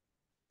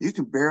you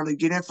can barely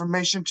get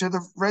information to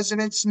the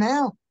residents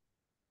now.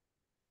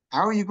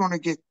 How are you going to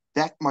get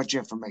that much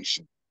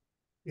information?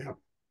 Yeah.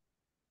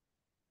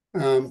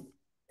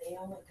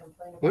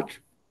 Butch?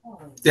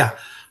 Yeah.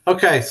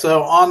 Okay.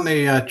 So on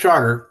the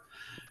charter,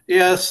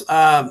 yes,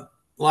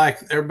 like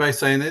everybody's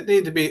saying, it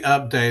needs to be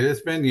updated.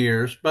 It's been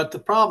years, but the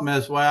problem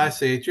is, the way I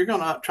see it, you're going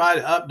to try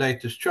to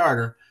update this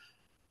charter.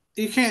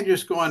 You can't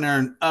just go in there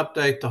and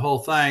update the whole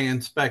thing and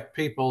expect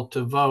people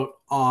to vote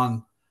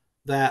on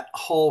that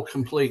whole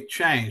complete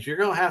change. You're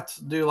going to have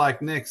to do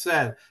like Nick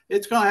said.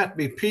 It's going to have to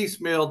be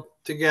piecemealed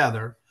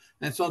together.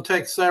 And it's going to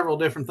take several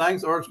different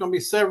things, or it's going to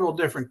be several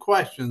different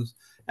questions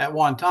at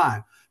one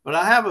time. But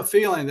I have a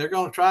feeling they're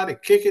going to try to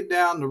kick it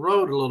down the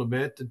road a little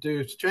bit to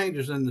do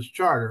changes in this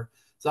charter.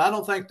 So I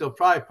don't think they'll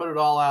probably put it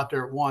all out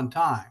there at one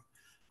time.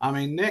 I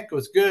mean, Nick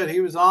was good. He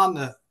was on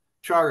the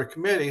charter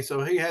committee,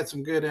 so he had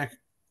some good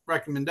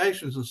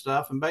recommendations and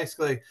stuff. And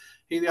basically,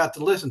 he got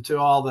to listen to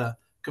all the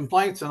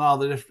complaints and all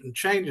the different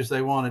changes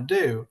they want to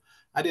do.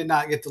 I did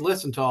not get to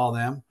listen to all of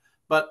them.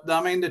 But,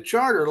 I mean, the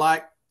charter,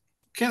 like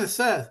Kenneth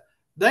said,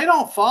 they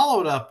don't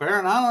follow it up there,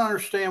 and I don't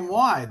understand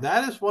why.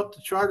 That is what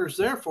the charter's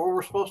there for.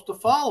 We're supposed to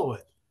follow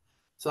it.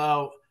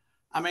 So,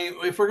 I mean,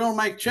 if we're going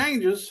to make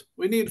changes,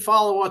 we need to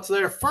follow what's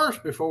there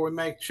first before we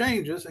make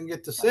changes and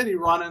get the city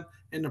running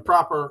in the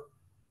proper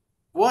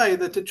way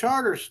that the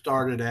charter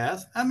started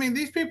as. I mean,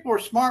 these people were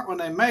smart when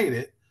they made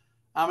it.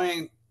 I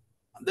mean,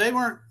 they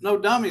weren't no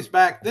dummies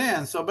back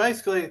then. So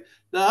basically,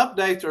 the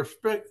updates are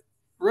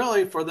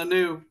really for the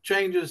new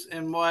changes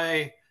in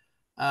way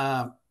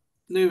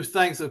new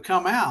things have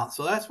come out.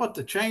 So that's what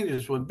the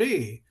changes would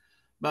be.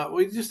 But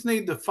we just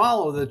need to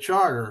follow the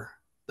charter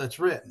that's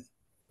written.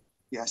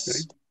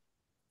 Yes.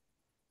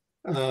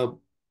 Okay.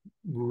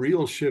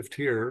 Real shift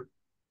here.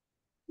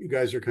 You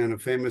guys are kind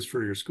of famous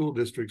for your school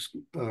district's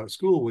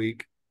school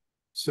week.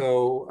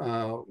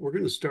 So we're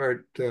going to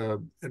start,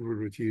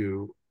 Edward, with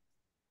you.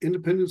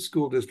 Independence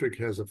School District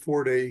has a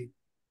 4-day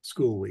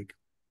school week.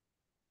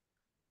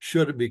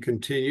 Should it be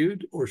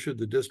continued, or should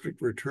the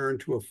district return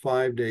to a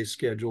 5-day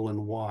schedule,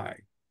 and why?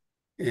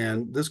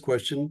 And this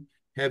question,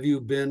 have you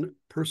been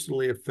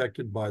personally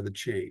affected by the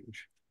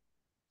change?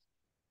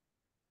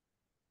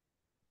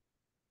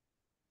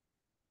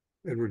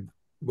 Edward,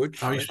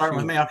 Butch? Oh, you starting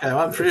with me? Okay, well,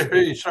 I'm sure who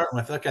you starting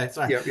with. Okay,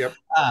 sorry. Yep.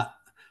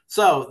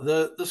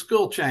 So the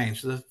school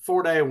change, the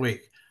 4-day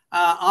week.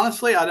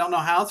 Honestly, I don't know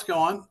how it's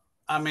going.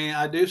 I mean,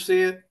 I do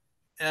see it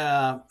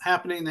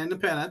happening in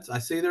Independence. I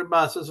see their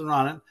buses and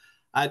running.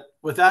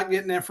 Without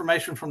getting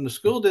information from the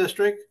school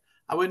district,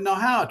 I wouldn't know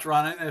how it's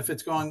running and if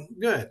it's going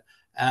good.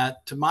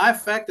 To my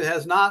effect, it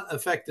has not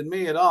affected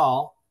me at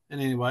all in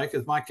any way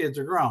because my kids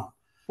are grown.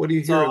 What do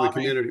you hear in the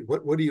community?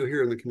 What do you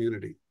hear in the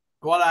community?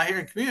 What I hear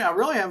in the community, I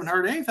really haven't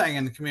heard anything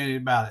in the community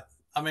about it.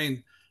 I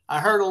mean, I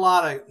heard a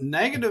lot of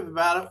negative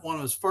about it when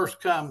it was first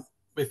come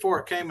before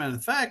it came in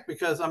effect,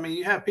 because I mean,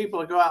 you have people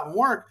that go out and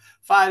work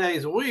 5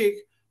 days a week,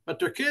 but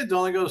their kids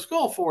only go to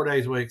school 4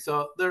 days a week.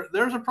 So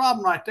there's a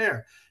problem right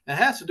there. It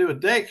has to do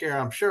with daycare,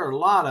 I'm sure, a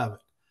lot of it.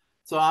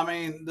 So I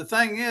mean, the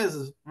thing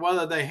is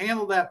whether they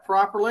handle that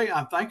properly.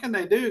 I'm thinking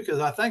they do, because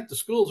I think the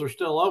schools are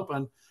still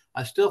open.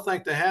 I still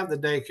think they have the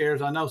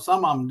daycares. I know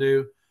some of them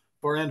do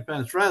for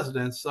independent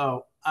residents.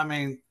 So I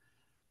mean,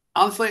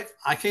 honestly,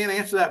 I can't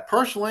answer that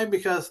personally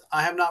because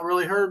I have not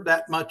really heard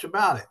that much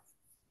about it.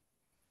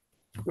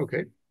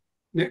 Okay.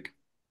 Nick?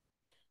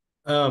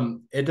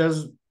 It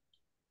does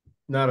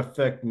not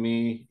affect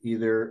me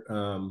either.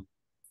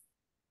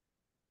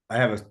 I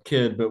have a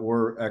kid, but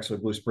we're actually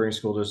Blue Springs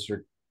School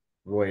District.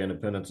 Roy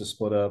Independence is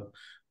split up.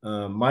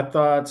 My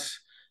thoughts,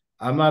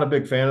 I'm not a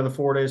big fan of the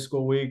 4 day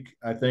school week.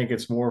 I think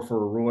it's more for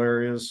rural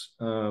areas.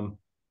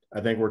 I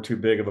think we're too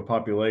big of a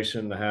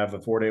population to have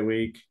a 4 day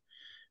week.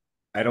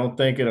 I don't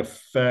think it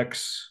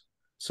affects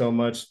so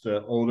much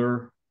the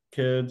older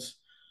kids,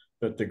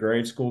 but the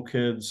grade school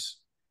kids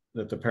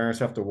that the parents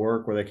have to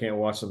work where they can't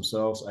watch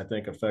themselves, I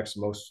think affects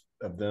most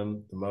of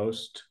them the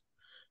most.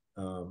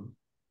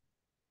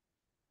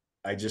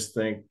 I just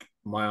think,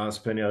 my honest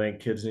opinion, I think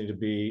kids need to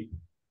be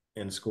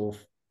in school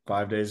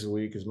 5 days a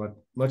week as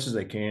much as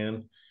they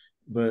can.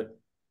 But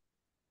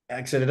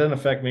like I said, it doesn't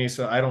affect me,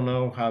 so I don't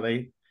know how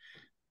I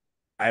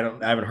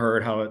haven't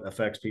heard how it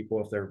affects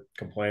people, if they're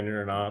complaining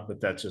or not, but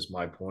that's just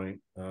my point.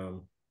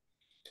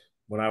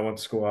 When I went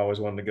to school, I always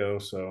wanted to go,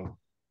 so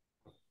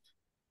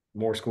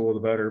more school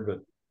the better,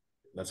 but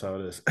that's how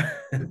it is.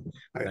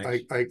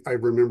 I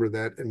remember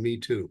that, and me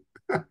too.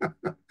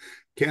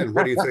 Ken,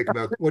 what do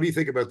you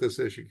think about this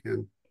issue,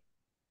 Ken?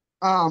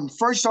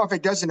 First off,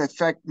 it doesn't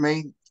affect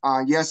me.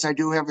 Yes, I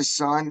do have a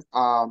son.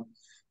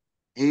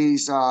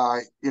 He's a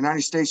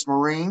United States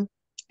Marine.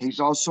 He's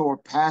also a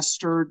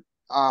pastor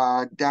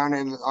down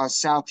in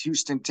South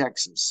Houston,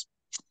 Texas.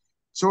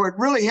 So it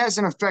really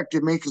hasn't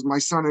affected me because my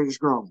son is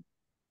grown.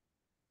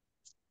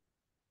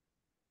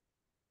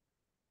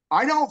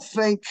 I don't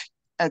think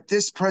at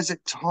this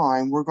present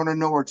time we're going to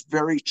know a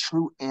very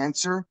true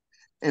answer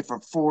if a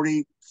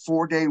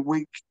 44-day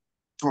week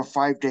to a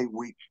 5 day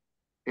week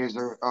is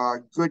a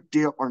good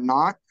deal or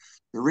not.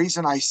 The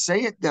reason I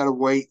say it that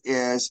way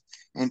is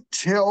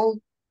until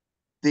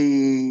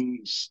the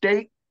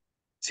state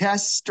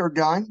tests are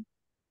done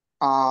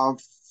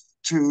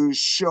to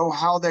show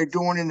how they're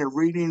doing in the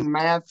reading,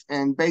 math,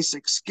 and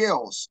basic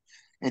skills,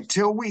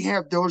 until we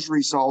have those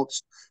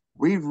results,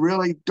 we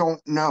really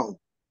don't know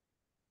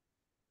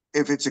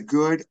if it's a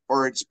good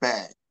or it's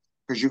bad,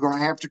 because you're going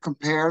to have to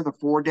compare the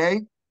 4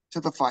 day to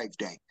the 5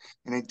 day.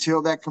 And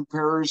until that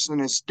comparison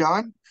is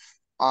done,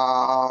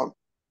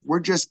 we're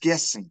just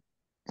guessing.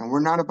 And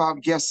we're not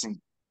about guessing.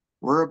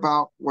 We're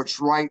about what's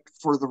right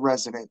for the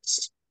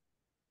residents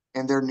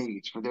and their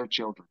needs for their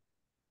children.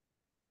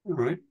 All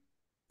right.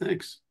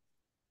 Thanks.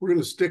 We're going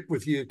to stick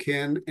with you,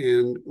 Ken,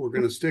 and we're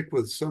going to stick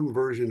with some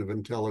version of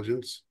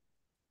intelligence.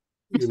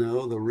 You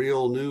know, the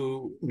real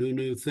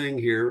new thing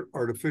here,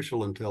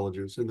 artificial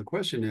intelligence. And the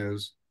question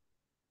is,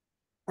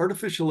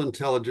 artificial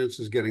intelligence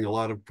is getting a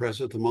lot of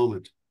press at the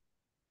moment.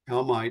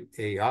 How might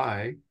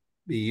AI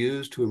be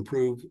used to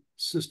improve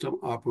system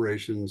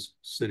operations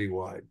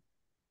citywide?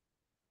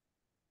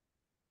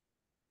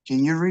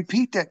 Can you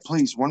repeat that,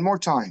 please, one more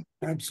time?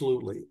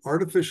 Absolutely.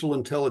 Artificial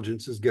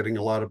intelligence is getting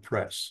a lot of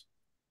press.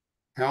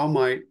 How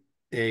might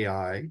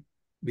AI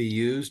be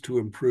used to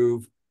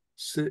improve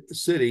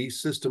city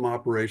system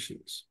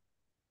operations?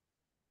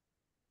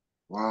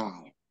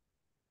 Wow.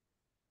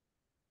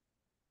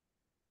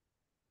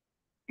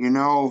 You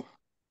know,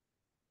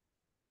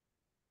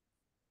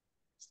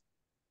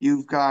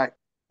 you've got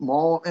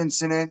mall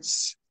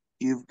incidents,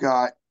 you've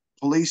got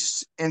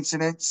police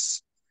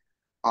incidents,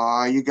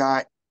 you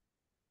got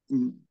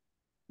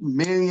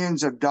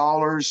millions of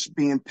dollars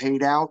being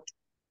paid out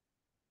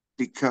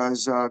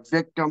because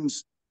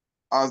victims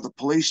of the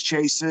police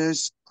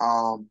chases.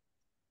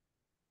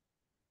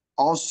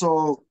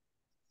 Also,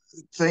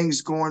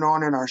 things going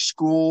on in our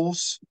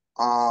schools.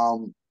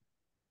 And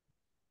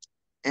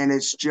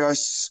it's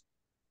just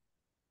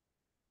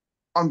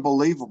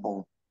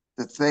unbelievable,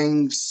 the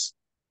things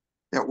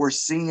that we're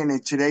seeing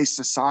in today's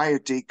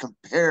society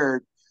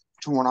compared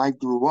to when I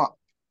grew up.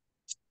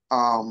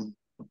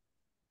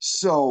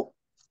 So,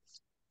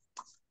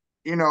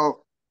 you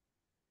know,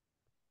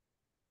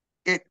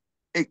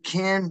 it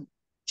can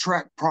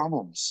track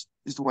problems,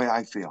 is the way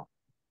I feel.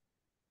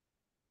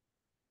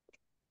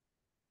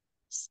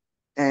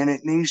 And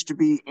it needs to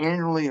be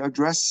annually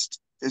addressed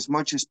as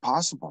much as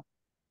possible.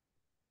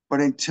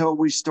 But until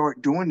we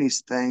start doing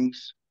these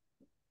things,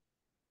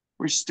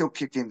 we're still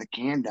kicking the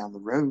can down the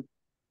road.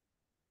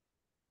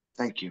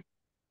 Thank you.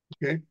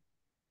 Okay.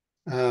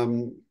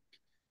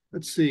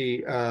 Let's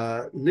see.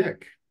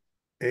 Nick,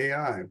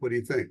 AI, what do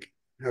you think?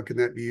 How can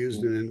that be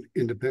used in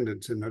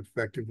independence in an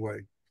effective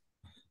way?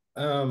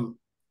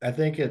 I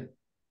think it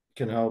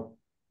can help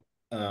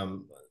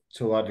to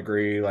a lot of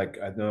degree. Like,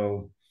 I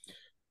know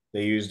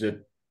they used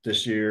it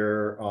this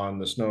year on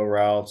the snow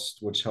routes,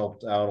 which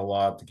helped out a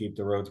lot to keep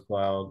the roads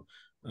plowed.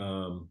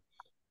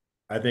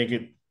 I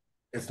think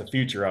it's the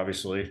future,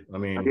 obviously. I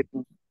mean,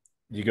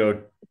 you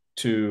go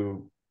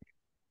to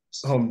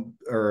home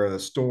or the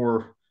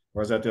store, I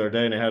was at the other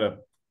day and they had a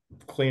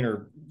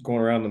cleaner going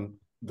around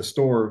the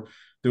store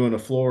doing the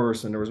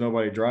floors and there was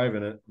nobody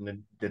driving it,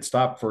 and it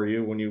stopped for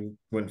you when you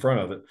went in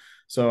front of it.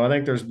 So I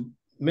think there's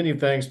many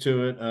things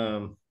to it.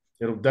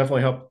 It'll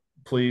definitely help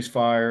police,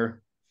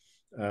 fire,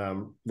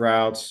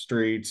 routes,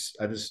 streets.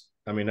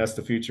 I mean, that's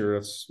the future.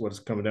 That's what it's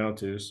coming down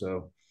to.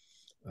 So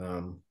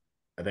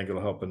I think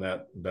it'll help in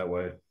that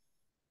way.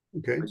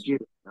 Okay.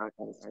 I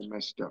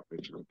messed up.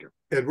 It's right there.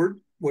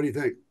 Edward, what do you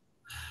think?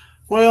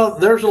 Well,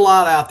 there's a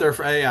lot out there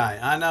for AI.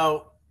 I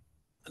know,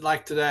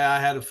 like today, I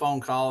had a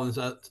phone call and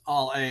it's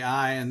all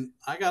AI, and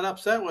I got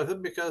upset with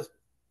it because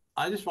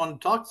I just want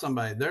to talk to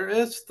somebody. There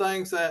is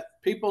things that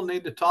people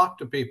need to talk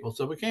to people,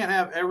 so we can't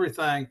have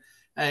everything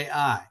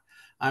AI.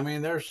 I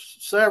mean, there's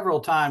several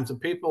times that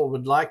people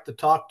would like to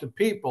talk to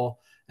people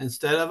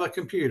instead of a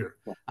computer.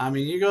 I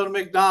mean, you go to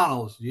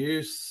McDonald's,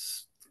 you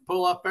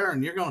pull up there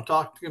and you're going to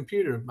talk to the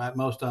computer, but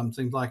most of them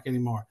seems like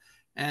anymore.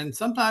 And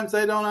sometimes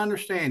they don't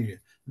understand you.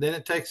 Then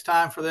it takes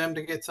time for them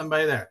to get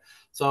somebody there.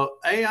 So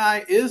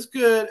AI is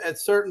good at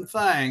certain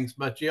things,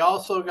 but you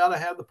also got to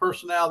have the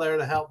personnel there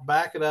to help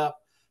back it up,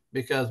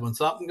 because when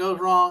something goes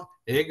wrong,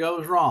 it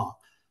goes wrong.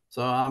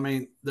 So, I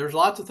mean, there's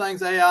lots of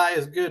things AI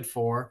is good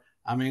for.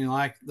 I mean,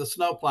 like the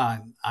snow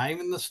plowing.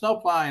 Even the snow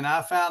plowing,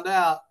 I found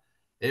out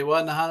it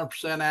wasn't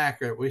 100%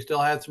 accurate. We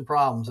still had some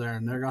problems there,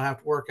 and they're going to have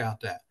to work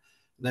out that.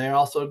 They're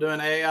also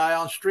doing AI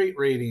on street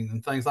reading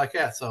and things like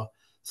that. So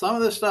some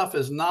of this stuff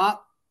is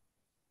not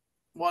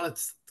what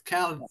it's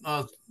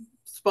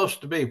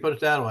supposed to be, put it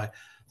that way.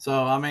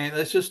 So, I mean,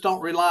 let's just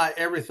don't rely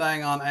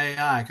everything on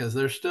AI, because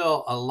there's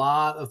still a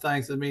lot of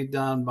things that be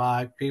done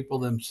by people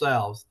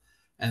themselves.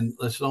 And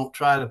let's don't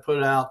try to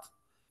put out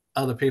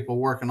other people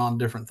working on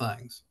different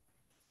things.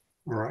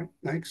 All right,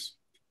 thanks.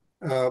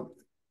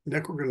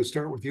 Nick, we're going to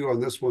start with you on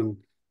this one.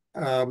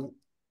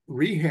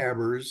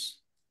 Rehabbers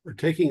are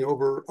taking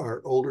over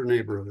our older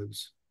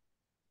neighborhoods,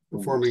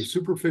 performing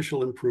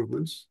superficial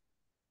improvements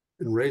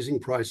and raising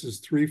prices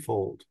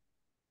threefold.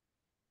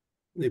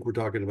 I think we're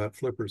talking about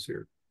flippers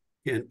here.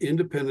 Can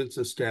independents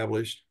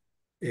establish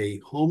a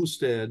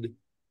homestead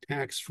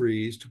tax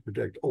freeze to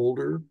protect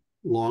older,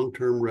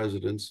 long-term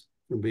residents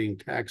from being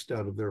taxed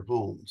out of their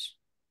homes?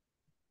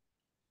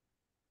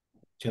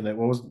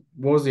 What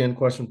was the end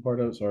question part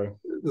of it? Sorry.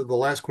 The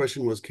last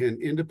question was, can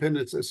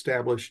independents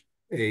establish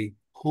a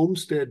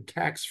homestead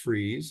tax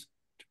freeze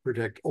to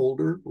protect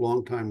older,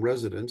 long-time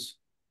residents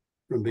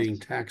from being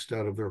taxed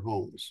out of their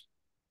homes?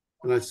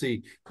 And I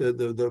see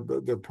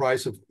the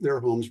price of their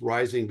homes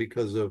rising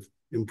because of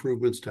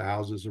improvements to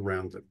houses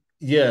around them.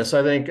 Yes,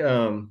 I think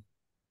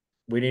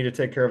we need to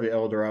take care of the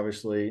elder,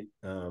 obviously.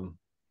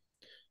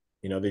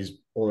 These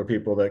older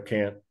people that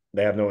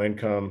they have no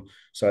income.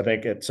 So I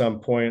think at some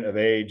point of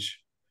age,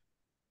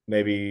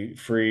 maybe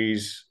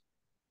freeze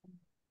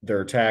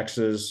their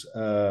taxes.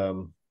 I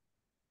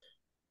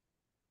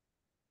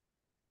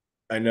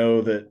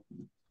know that,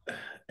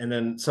 and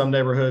then some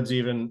neighborhoods,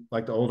 even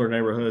like the older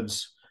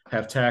neighborhoods,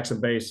 have tax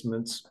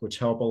abatements, which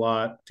help a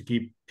lot to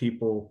keep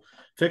people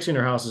fixing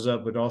their houses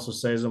up, but also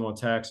saves them on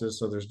taxes.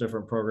 So there's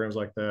different programs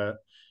like that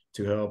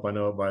to help. I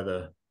know by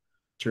the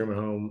Truman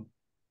Home,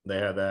 they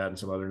have that in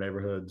some other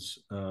neighborhoods.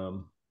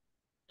 The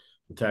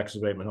tax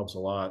abatement helps a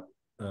lot.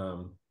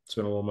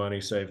 Spend a little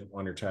money, save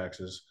on your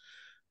taxes.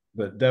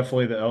 But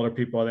definitely the elder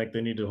people, I think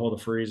they need to hold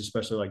a freeze,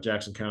 especially like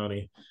Jackson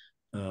County.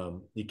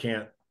 You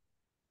can't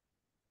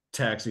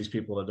tax these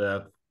people to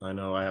death. I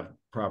know I have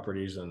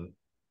properties and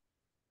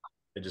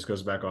it just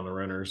goes back on the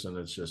renters, and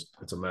it's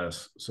a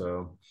mess.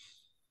 So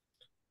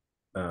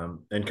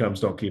incomes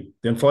don't keep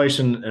the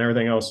inflation, and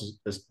everything else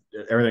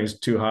everything's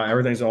too high.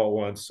 Everything's all at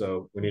once.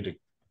 So we need to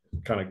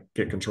kind of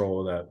get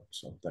control of that.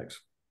 So thanks.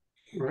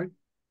 All right.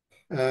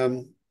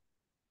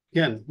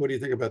 Ken, what do you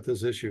think about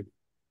this issue?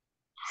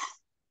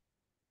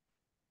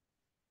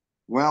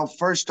 Well,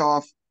 first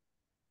off,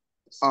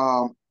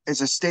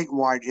 it's a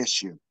statewide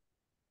issue.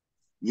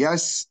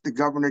 Yes, the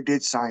governor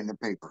did sign the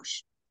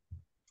papers.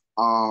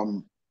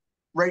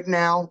 Right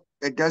now,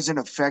 it doesn't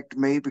affect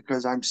me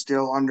because I'm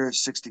still under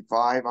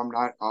 65.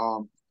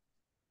 I'm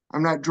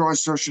not drawing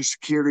Social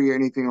Security or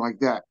anything like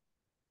that.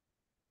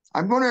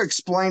 I'm going to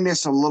explain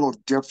this a little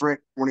different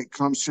when it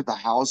comes to the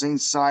housing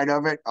side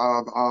of it,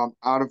 of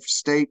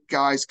out-of-state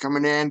guys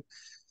coming in,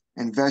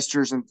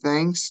 investors and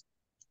things.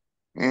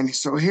 And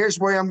so here's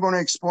where I'm going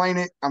to explain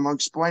it. I'm going to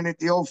explain it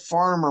the old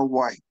farmer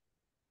way.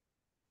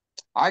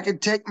 I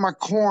could take my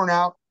corn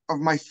out of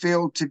my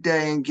field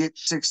today and get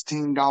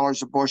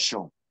 $16 a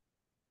bushel.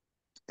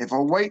 If I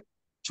wait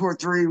 2 or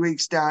 3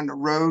 weeks down the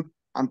road,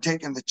 I'm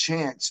taking the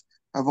chance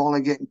of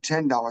only getting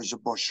 $10 a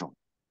bushel.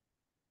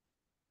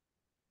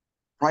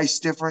 Price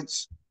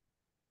difference.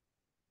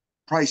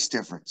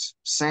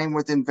 Same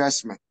with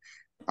investment.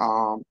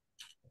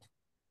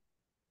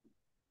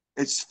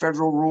 It's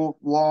federal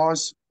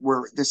laws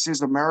where this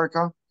is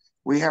America.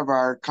 We have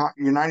our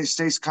United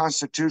States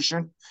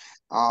Constitution.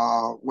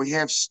 We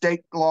have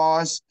state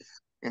laws.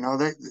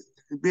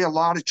 it'd be a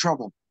lot of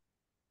trouble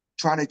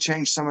trying to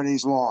change some of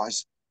these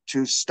laws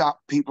to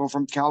stop people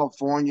from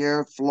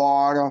California,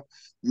 Florida,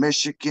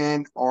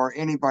 Michigan, or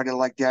anybody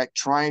like that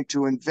trying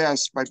to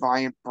invest by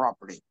buying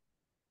property.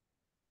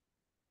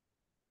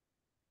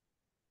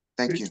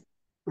 Thank you.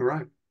 All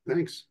right,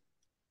 thanks.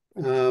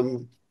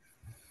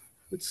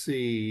 Let's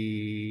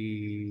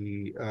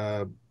see,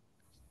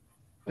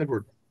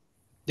 Edward.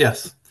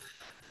 Yes.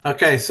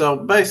 Okay, so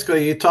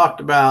basically you talked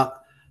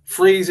about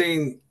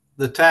freezing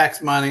the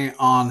tax money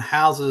on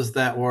houses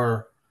that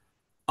were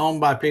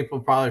owned by people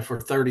probably for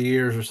 30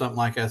 years or something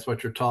like that's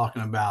what you're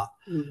talking about.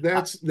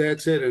 That's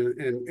it.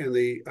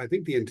 And I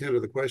think the intent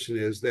of the question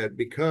is that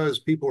because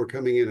people are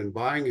coming in and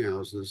buying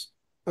houses,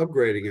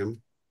 upgrading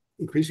them,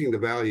 increasing the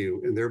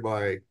value, and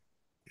thereby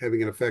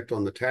having an effect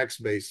on the tax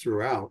base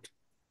throughout,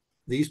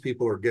 these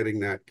people are getting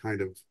that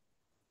kind of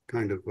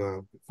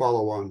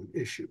follow-on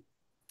issue.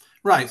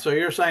 Right. So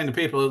you're saying the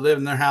people who live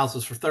in their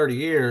houses for 30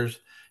 years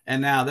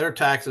and now their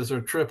taxes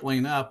are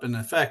tripling up in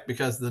effect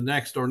because the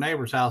next door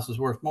neighbor's house is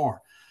worth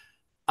more.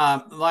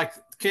 Like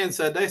Ken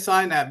said, they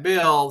signed that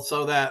bill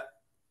so that,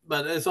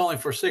 but it's only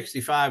for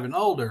 65 and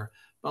older.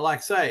 But like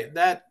I say,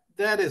 that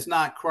is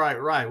not quite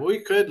right. We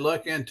could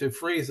look into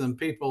freezing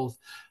people's,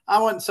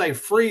 I wouldn't say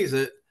freeze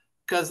it,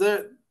 because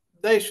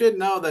they should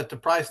know that the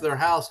price of their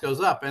house goes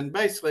up. And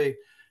basically,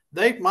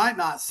 they might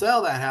not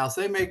sell that house.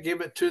 They may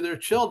give it to their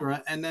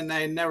children, and then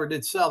they never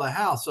did sell the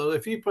house. So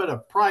if you put a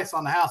price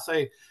on the house,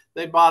 say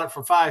they bought it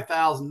for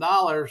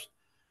 $5,000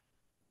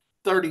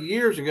 30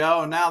 years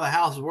ago, and now the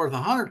house is worth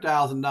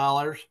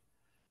 $100,000,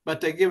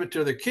 but they give it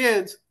to their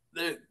kids,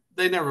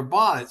 they never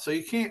bought it. So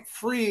you can't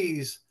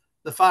freeze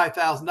the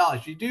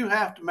 $5,000. You do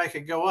have to make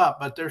it go up,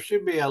 but there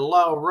should be a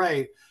low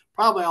rate,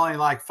 probably only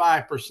like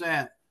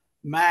 5%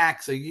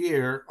 max a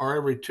year or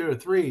every 2 or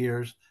 3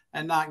 years,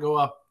 and not go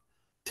up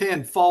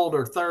tenfold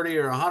or 30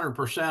 or 100%,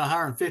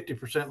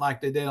 150% like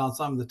they did on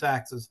some of the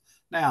taxes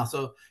now.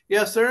 So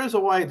yes, there is a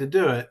way to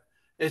do it.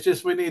 It's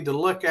just we need to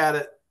look at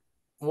it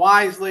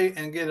wisely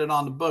and get it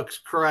on the books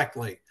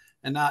correctly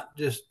and not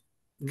just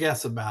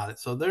guess about it.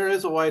 So there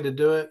is a way to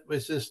do it. It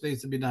just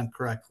needs to be done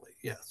correctly.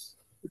 Yes.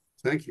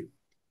 Thank you.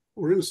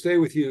 We're going to stay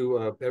with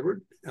you,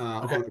 Edward,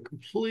 Okay. on a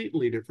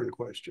completely different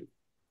question.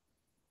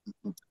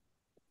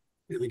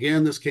 And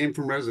again, this came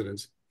from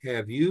residents.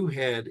 Have you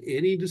had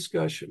any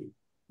discussion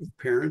with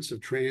parents of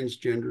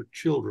transgender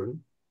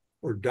children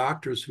or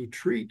doctors who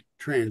treat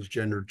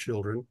transgender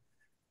children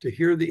to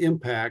hear the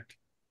impact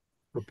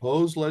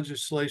proposed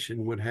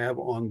legislation would have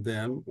on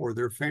them or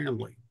their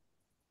family?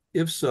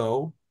 If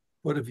so,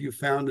 what have you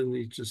found in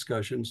these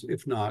discussions?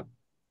 If not,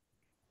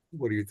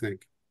 what do you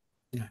think?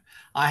 Yeah.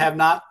 I have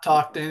not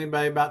talked to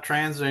anybody about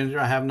transgender.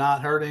 I have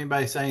not heard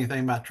anybody say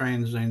anything about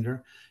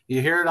transgender.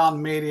 You hear it on the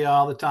media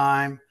all the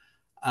time.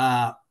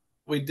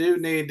 We do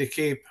need to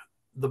keep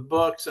the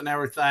books and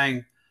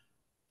everything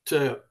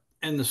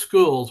in the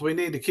schools. We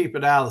need to keep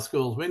it out of the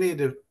schools. We need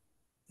to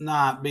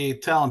not be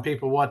telling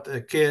people what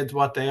the kids,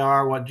 what they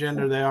are, what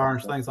gender they are,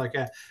 and things like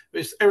that.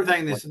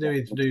 Everything needs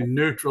to do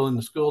neutral in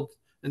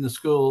the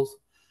schools.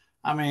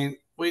 I mean,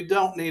 we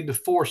don't need to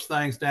force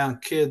things down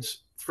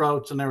kids'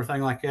 throats and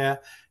everything like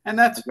that. And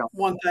that's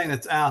one thing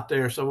that's out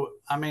there. So,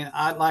 I mean,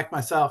 I like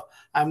myself,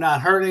 I've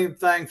not heard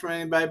anything from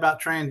anybody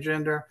about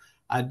transgender.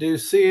 I do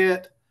see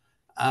it,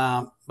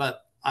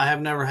 but I have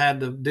never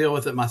had to deal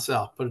with it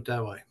myself, put it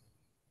that way.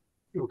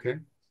 Okay.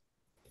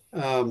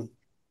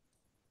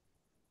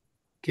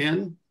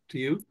 Ken, to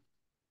you?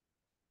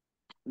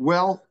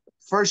 Well,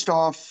 first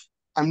off,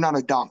 I'm not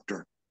a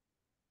doctor.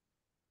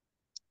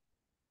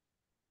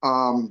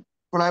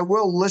 But I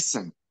will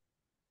listen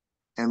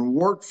and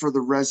work for the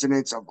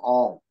residents of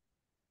all.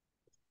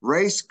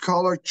 Race,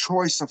 color,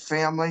 choice of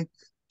family,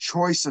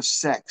 choice of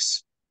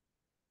sex.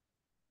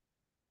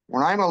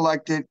 When I'm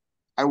elected,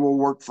 I will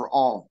work for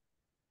all.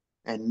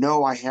 And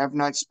no, I have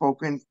not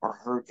spoken or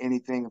heard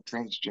anything of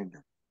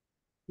transgender.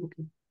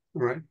 Okay.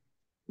 All right.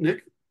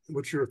 Nick,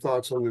 what's your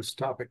thoughts on this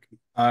topic?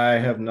 I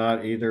have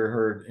not either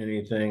heard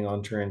anything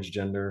on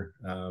transgender.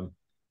 I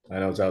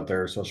know it's out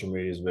there. Social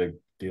media is a big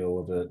deal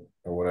with it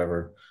or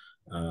whatever.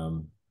 I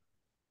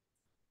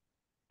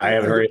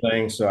haven't heard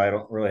anything, so I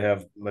don't really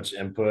have much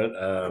input.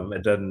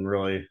 It doesn't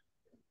really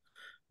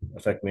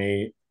affect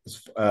me.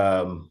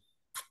 Like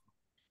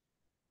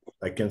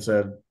Ken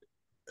said,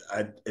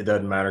 it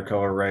doesn't matter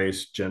color,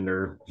 race,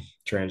 gender,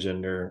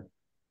 transgender.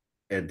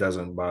 It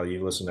doesn't bother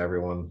you. Listen to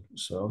everyone.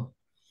 So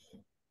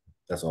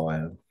that's all I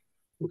have.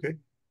 Okay.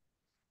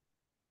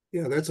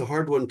 Yeah, that's a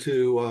hard one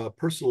to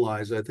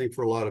personalize, I think,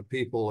 for a lot of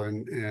people,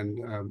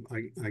 and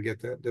I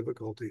get that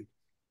difficulty.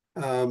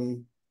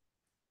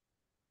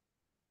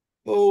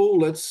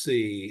 Let's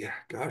see.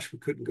 Gosh, we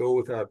couldn't go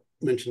without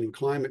mentioning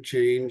climate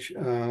change.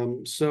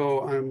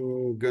 So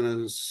I'm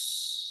gonna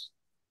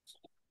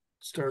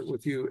start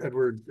with you,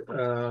 Edward.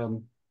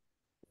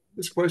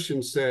 This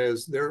question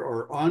says, there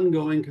are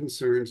ongoing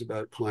concerns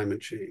about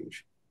climate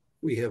change.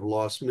 We have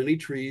lost many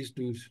trees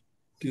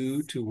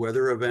due to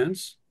weather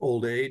events,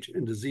 old age,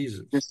 and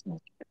diseases.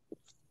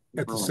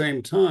 At the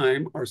same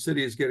time, our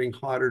city is getting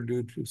hotter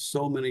due to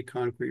so many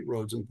concrete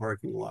roads and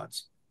parking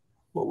lots.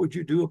 What would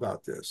you do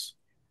about this?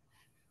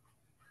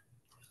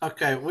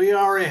 Okay, we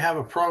already have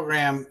a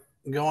program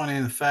going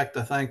in effect,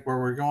 I think, where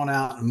we're going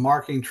out and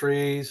marking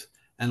trees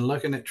and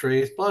looking at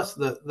trees. Plus,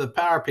 the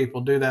power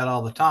people do that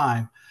all the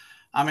time.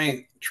 I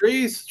mean,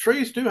 trees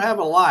do have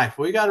a life.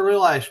 We got to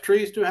realize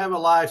trees do have a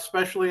life,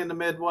 especially in the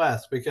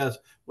Midwest, because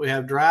we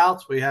have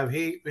droughts, we have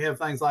heat, we have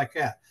things like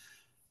that.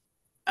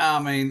 I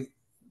mean,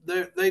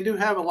 they do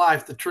have a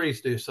life. The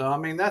trees do. So, I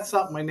mean, that's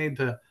something we need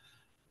to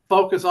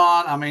focus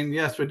on. I mean,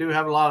 yes, we do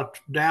have a lot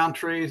of down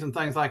trees and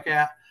things like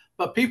that,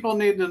 but people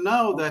need to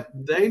know that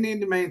they need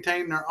to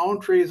maintain their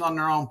own trees on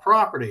their own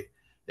property.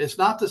 It's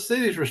not the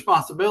city's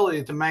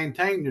responsibility to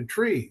maintain your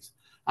trees.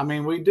 I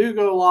mean, we do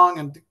go along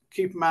and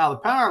keep them out of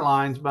the power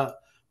lines, but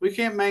we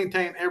can't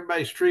maintain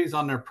everybody's trees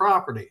on their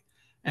property.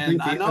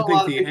 And I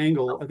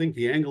think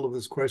the angle of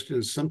this question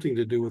is something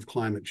to do with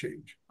climate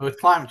change. With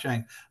climate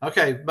change.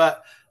 Okay,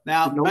 but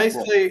now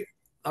basically,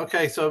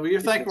 okay, so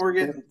you're thinking we're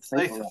getting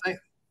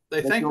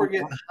they think we're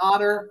getting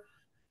hotter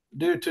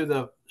due to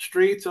the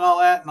streets and all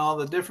that and all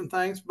the different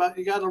things, but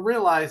you got to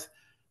realize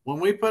when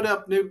we put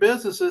up new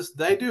businesses,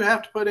 they do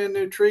have to put in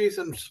new trees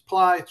and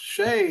supply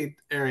shade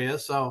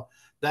areas. So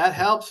that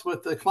helps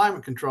with the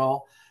climate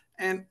control.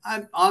 And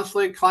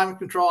honestly, climate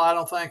control, I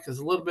don't think is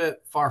a little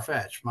bit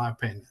far-fetched, my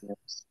opinion.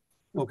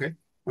 Okay.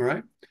 All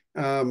right.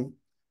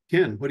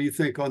 Ken, what do you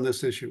think on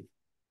this issue?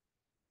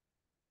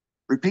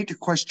 Repeat the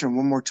question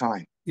one more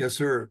time. Yes,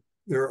 sir.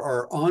 There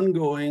are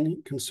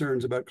ongoing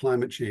concerns about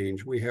climate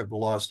change. We have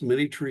lost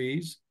many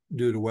trees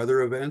due to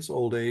weather events,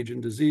 old age,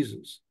 and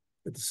diseases.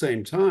 At the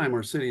same time,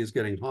 our city is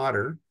getting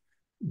hotter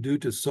due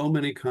to so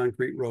many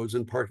concrete roads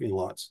and parking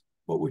lots.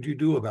 What would you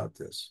do about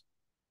this?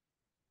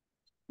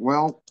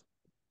 Well,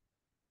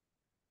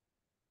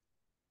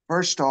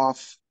 first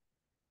off,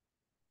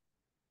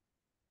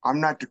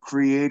 I'm not the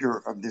creator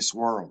of this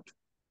world.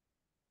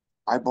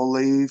 I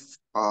believe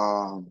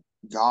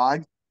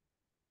God,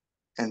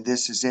 and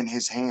this is in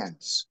his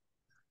hands.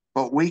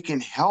 But we can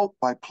help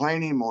by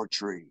planting more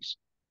trees.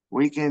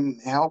 We can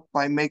help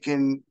by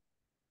making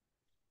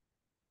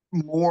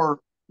more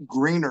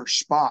greener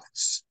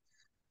spots.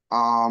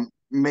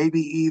 Maybe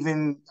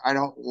even, I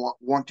don't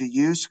want to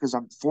use, because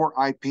I'm for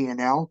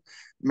IP&L,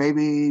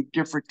 maybe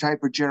different type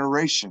of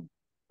generation.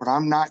 But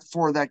I'm not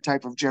for that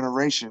type of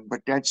generation,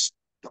 but that's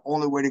the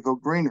only way to go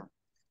greener.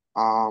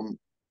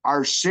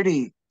 Our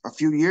city a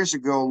few years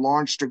ago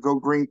launched a Go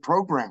Green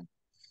program.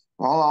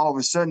 Well, all of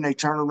a sudden they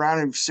turn around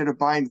and instead of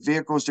buying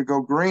vehicles to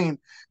go green,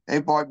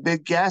 they bought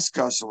big gas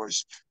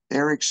guzzlers.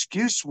 Their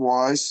excuse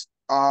was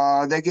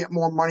they get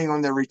more money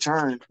on their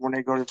return when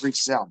they go to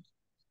resell.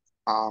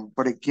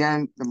 But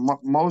again, the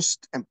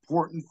most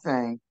important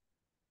thing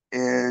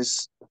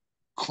is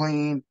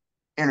clean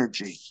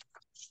energy.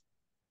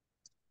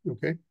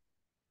 Okay.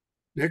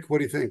 Nick, what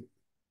do you think?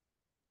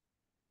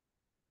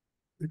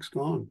 Nick's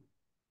gone.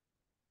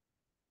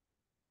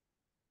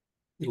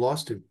 We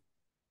lost him.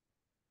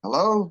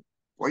 Hello?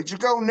 Where'd you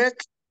go,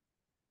 Nick?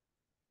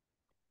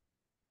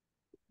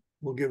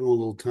 We'll give him a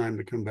little time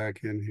to come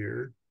back in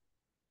here.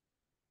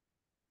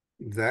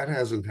 That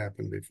hasn't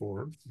happened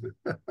before.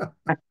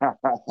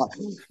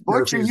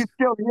 Butch, are you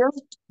still here?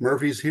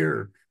 Murphy's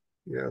here.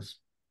 Yes.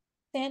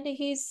 Sandy,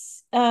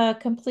 he's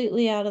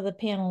completely out of the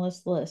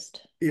panelist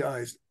list.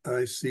 Yeah,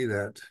 I see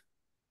that.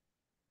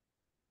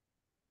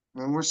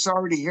 And we're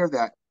sorry to hear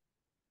that.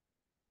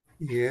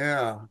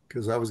 Yeah,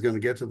 because I was going to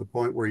get to the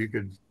point where you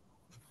could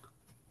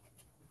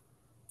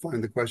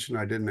find the question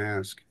I didn't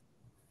ask.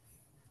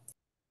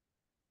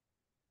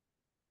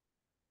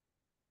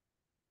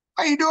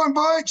 How you doing,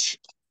 Butch?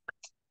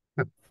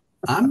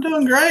 I'm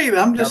doing great.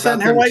 I'm just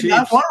sitting here waiting.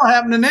 I wonder what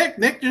happened to Nick.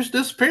 Nick just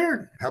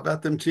disappeared. How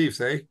about them Chiefs,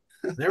 eh?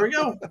 There we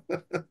go.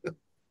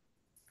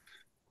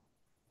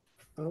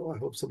 Oh, I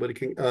hope somebody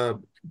can.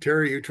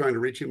 Terry, are you trying to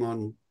reach him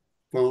on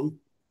phone?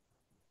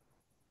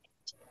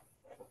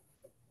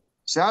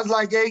 Sounds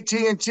like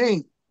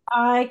AT&T.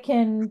 I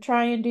can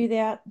try and do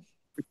that.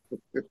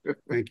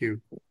 Thank you.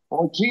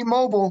 Or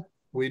T-Mobile.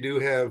 We do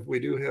have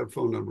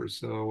phone numbers,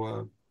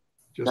 so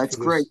that's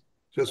great.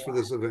 Just for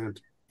this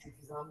event.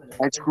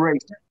 That's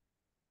great.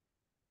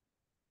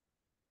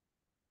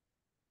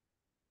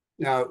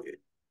 Now,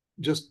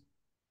 just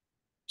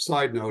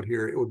side note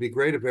here, it would be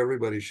great if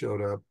everybody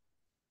showed up.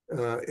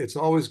 It's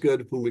always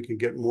good when we can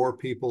get more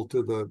people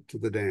to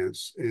the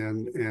dance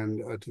and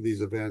to these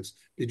events.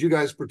 Did you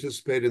guys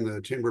participate in the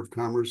Chamber of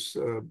Commerce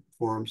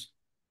forums?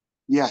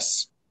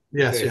 Yes.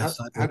 Yes, okay. yes.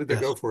 How did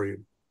that go for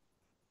you?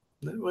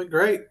 It went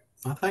great.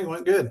 I think it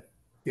went good.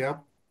 Yeah.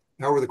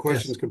 How were the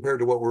questions compared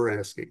to what we're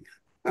asking?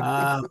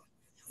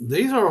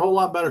 These are a whole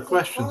lot better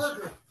questions.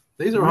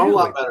 These are a whole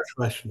lot better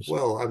questions.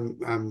 Well,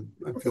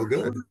 I feel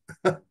good.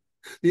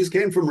 These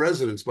came from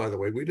residents, by the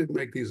way. We didn't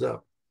make these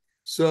up.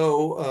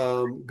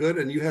 So good.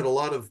 And you had a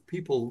lot of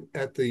people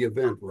at the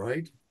event,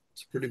 right?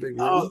 It's a pretty big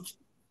room.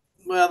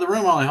 Well, the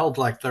room only holds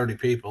like 30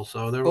 people.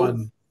 So there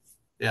wasn't,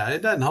 yeah,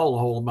 it doesn't hold a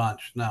whole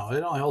bunch. No,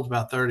 it only holds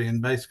about 30.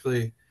 And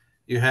basically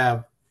you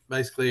have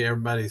basically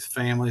everybody's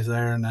families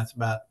there, and that's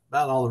about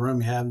all the room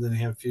you have. Then you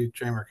have a few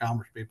Chamber of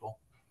Commerce people.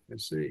 I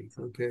see.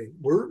 Okay.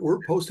 We're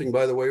posting,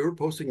 by the way, we're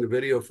posting the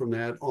video from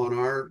that on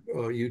our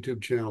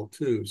YouTube channel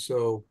too.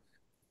 So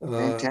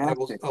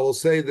Fantastic. I will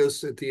say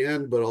this at the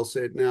end, but I'll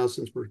say it now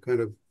since we're kind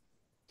of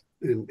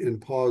in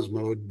pause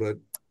mode. But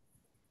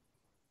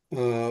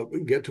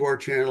get to our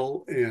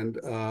channel and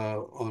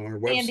on our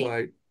Andy?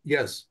 website.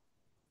 Yes.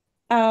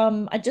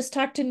 I just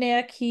talked to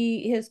Nick.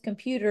 His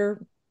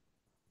computer,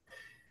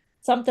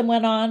 something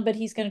went on, but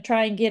he's going to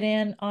try and get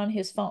in on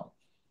his phone.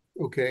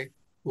 Okay.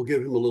 We'll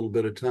give him a little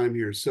bit of time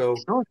here. So,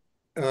 Sure.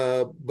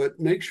 but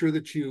make sure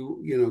that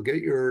you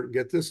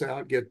get this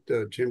out, get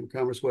Chamber of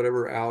Commerce,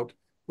 whatever out,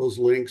 those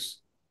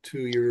links to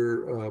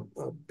your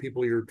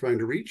people you're trying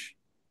to reach.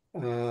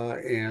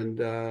 And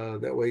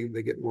that way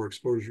they get more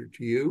exposure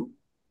to you.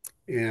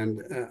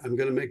 And I'm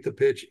going to make the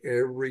pitch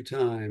every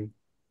time.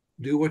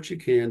 Do what you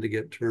can to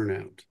get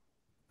turnout.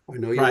 I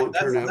know you want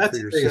turnout for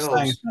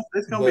yourselves.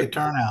 It's going to be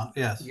turnout,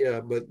 yes. Yeah,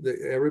 but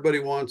everybody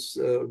wants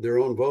their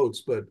own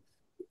votes, but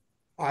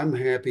I'm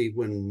happy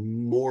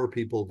when more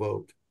people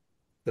vote.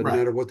 Doesn't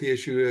matter what the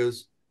issue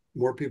is,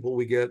 more people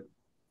we get,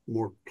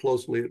 more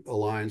closely it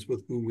aligns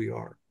with who we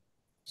are.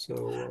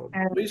 So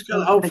we just got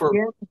to hope for.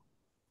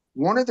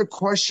 One of the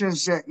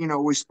questions that,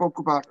 we spoke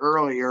about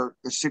earlier,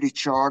 the city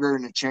charter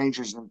and the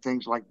changes and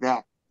things like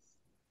that.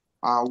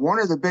 One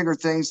of the bigger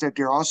things that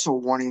they're also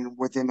wanting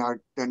within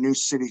the new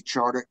city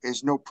charter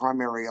is no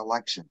primary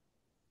election.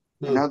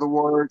 In other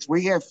words,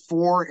 we have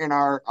 4 in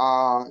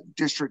our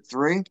District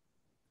 3.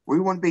 We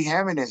wouldn't be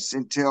having this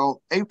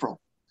until April.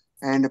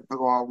 And the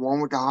one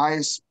with the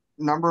highest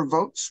number of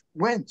votes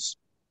wins.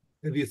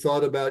 Have you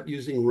thought about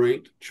using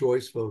ranked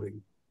choice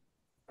voting?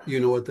 You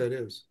know what that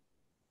is?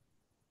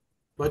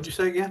 What'd you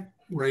say again?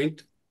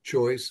 Ranked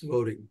choice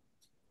voting.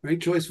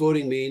 Ranked choice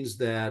voting means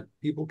that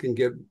people can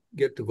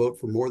get to vote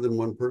for more than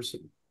one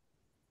person,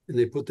 and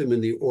they put them in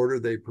the order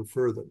they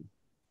prefer them.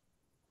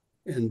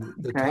 And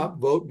the top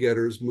vote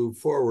getters move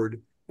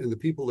forward, and the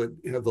people that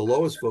have the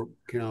lowest vote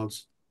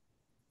counts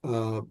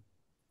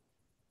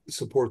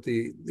support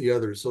the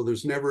others. So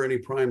there's never any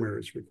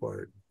primaries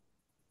required.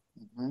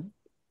 Mm-hmm.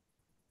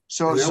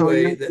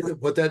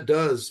 What that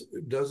does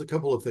a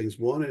couple of things.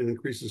 One, it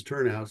increases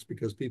turnouts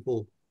because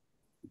people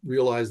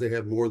realize they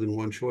have more than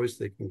one choice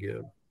they can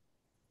give.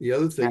 The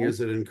other thing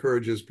is it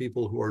encourages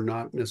people who are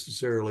not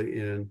necessarily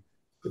in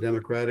the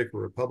Democratic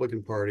or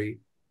Republican Party,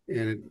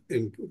 and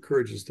it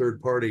encourages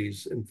third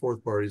parties and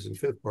fourth parties and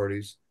fifth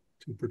parties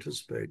to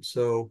participate.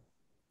 So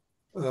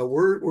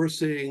we're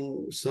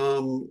seeing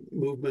some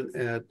movement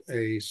at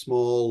a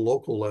small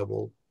local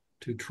level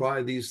to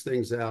try these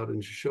things out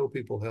and to show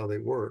people how they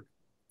work.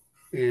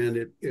 And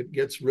it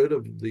gets rid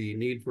of the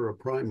need for a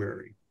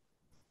primary.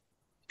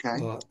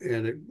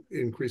 And it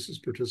increases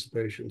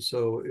participation.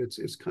 So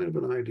it's kind of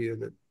an idea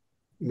that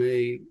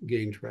may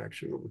gain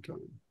traction over time.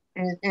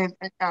 And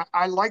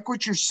I like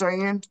what you're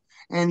saying.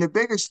 And the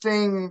biggest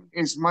thing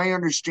is my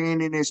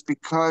understanding is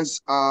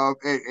because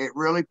it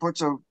really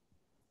puts a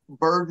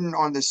burden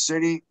on the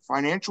city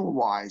financial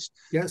wise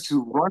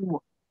to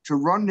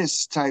run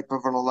this type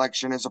of an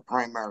election as a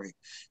primary.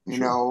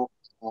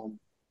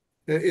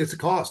 It's a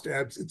cost.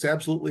 It's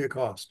absolutely a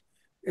cost.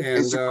 And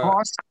it's a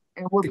cost.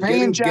 And we're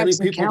paying getting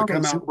people to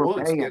come out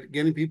once,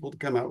 getting people to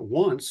come out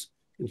once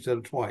instead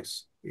of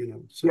twice,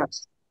 So.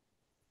 Yes.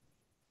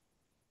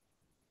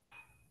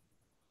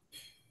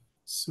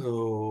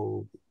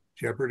 So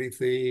Jeopardy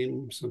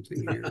theme,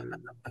 something here.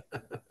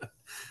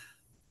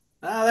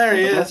 There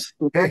he is.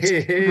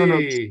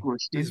 Hey,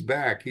 he's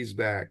back. He's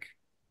back.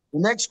 The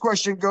next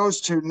question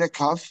goes to Nick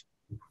Huff.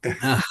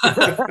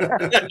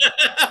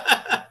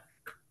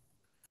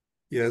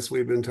 Yes,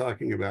 we've been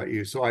talking about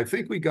you. So I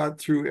think we got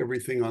through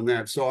everything on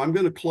that. So I'm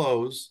going to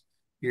close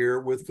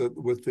here with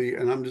the,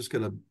 and I'm just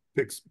going to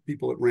pick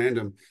people at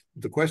random.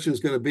 The question is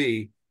going to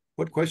be,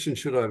 what question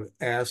should I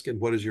ask and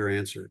what is your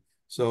answer?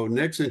 So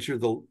Nick, since you're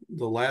the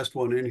last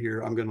one in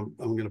here, I'm going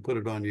to put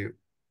it on you.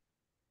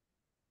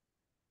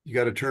 You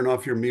got to turn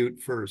off your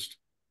mute first.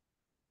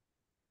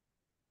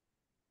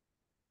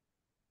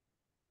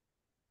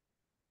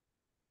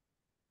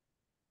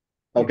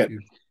 Okay. Can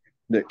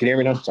you hear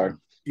me now? Sorry.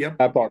 Yep.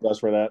 I apologize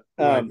for that.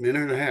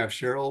 Minute and a half.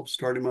 Cheryl,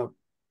 start him up.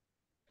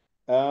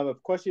 A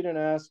question you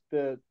didn't ask.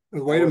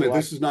 Wait a minute.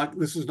 This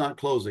is not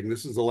closing.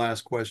 This is the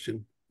last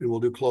question, and we'll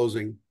do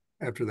closing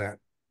after that.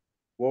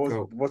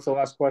 What's the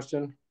last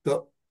question?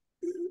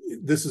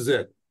 This is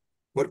it.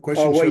 What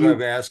question should I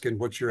have asked, and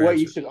what's your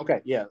answer?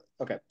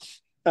 Okay.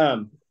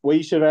 What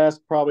you should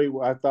ask probably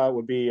I thought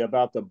would be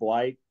about the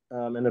blight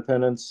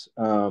independence.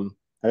 I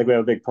think we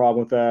have a big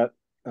problem with that.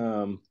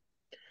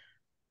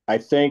 I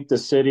think the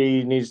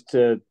city needs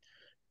to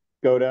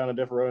go down a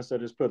different road instead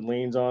of just putting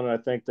liens on it. I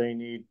think they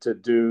need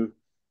to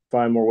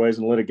find more ways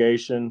in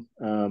litigation,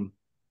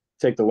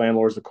 take the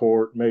landlords to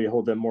court, maybe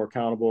hold them more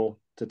accountable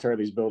to tear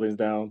these buildings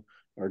down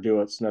or do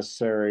what's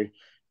necessary,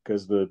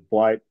 because the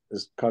blight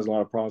is causing a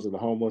lot of problems with the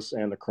homeless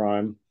and the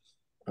crime.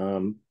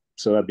 So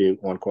that'd be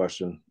one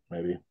question,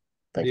 maybe.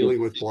 Dealing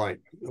with blight.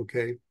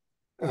 Okay.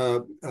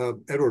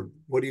 Edward,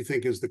 what do you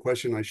think is the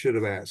question I should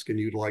have asked, and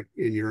you'd like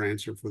in your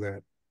answer for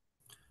that?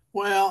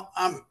 Well,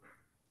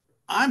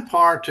 I'm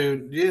part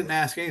to, you didn't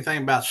ask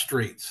anything about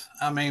streets.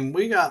 I mean,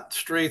 we got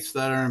streets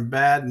that are in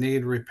bad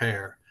need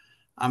repair.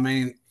 I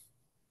mean,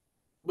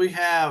 we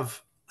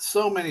have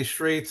so many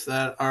streets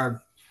that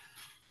are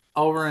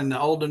over in the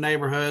older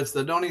neighborhoods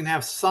that don't even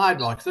have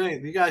sidewalks.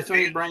 You guys don't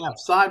even bring up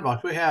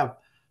sidewalks. We have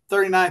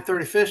 39th,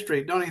 35th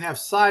Street, don't even have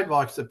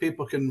sidewalks that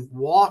people can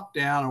walk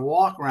down or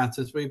walk around.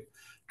 Since we've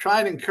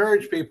tried to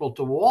encourage people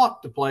to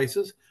walk to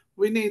places,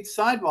 we need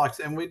sidewalks,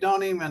 and we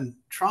don't even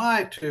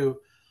try to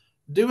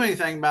do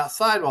anything about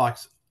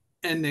sidewalks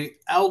in the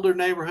elder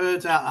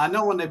neighborhoods. I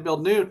know when they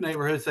build new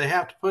neighborhoods, they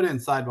have to put in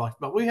sidewalks,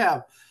 but we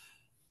have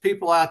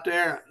people out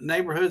there,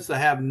 neighborhoods that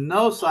have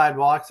no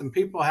sidewalks, and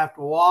people have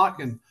to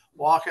walk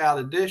out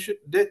of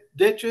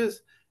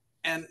ditches,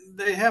 and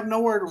they have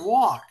nowhere to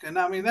walk. And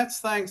I mean, that's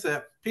things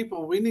that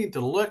we need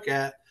to look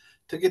at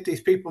to get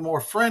these people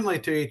more friendly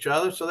to each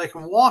other so they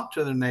can walk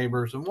to their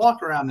neighbors and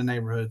walk around the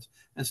neighborhoods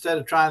instead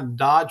of trying to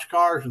dodge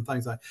cars and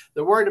things like that.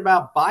 They're worried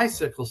about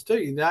bicycles too.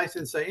 You guys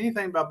didn't say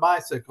anything about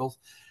bicycles.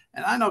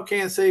 And I know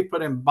Kansas City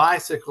put in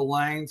bicycle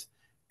lanes,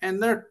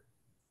 and they're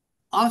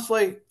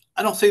honestly,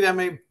 I don't see that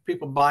many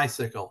people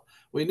bicycle.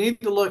 We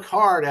need to look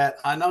hard at,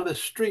 I know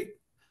the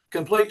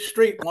complete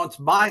street wants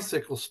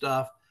bicycle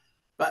stuff,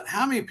 but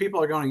how many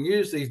people are going to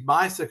use these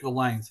bicycle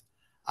lanes?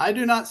 I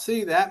do not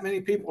see that many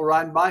people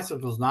riding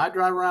bicycles, and I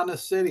drive around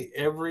this city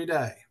every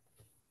day.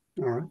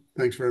 All right,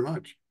 thanks very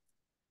much.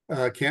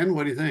 Ken,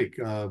 what do you think?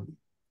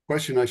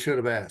 Question I should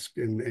have asked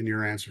and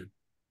your answer.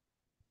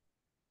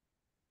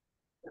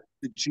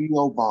 The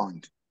GO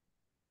bond.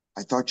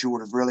 I thought you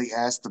would have really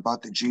asked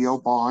about the GO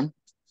bond.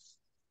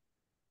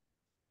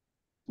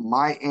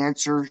 My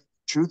answer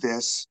to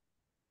this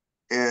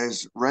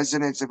is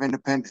residents of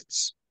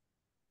Independence.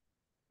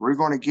 We're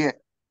going to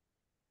get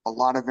a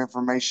lot of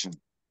information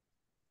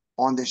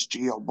on this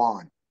GO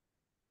bond.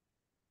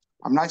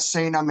 I'm not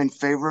saying I'm in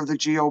favor of the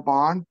GO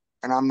bond,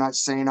 and I'm not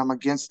saying I'm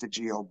against the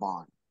GO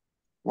bond.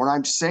 What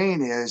I'm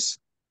saying is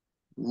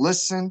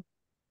listen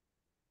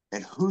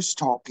at who's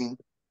talking,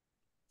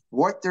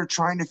 what they're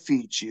trying to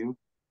feed you,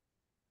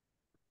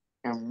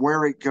 and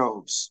where it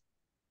goes.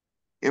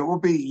 It will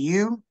be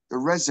you, the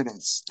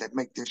residents, that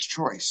make this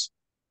choice,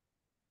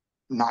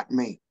 not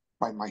me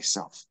by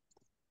myself.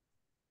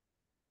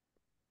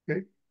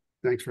 Okay,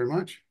 thanks very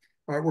much.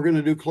 All right, we're going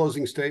to do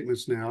closing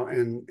statements now,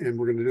 and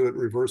we're going to do it in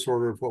reverse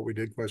order of what we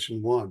did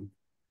question one.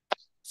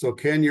 So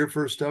Ken, you're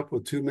first up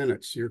with 2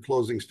 minutes, your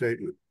closing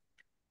statement.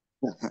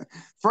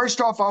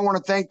 First off, I want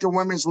to thank the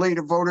Women's League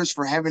of Voters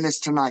for having this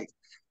tonight.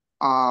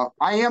 I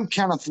am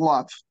Kenneth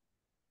Love.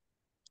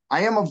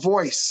 I am a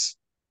voice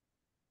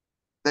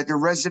that the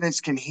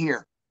residents can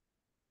hear.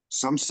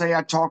 Some say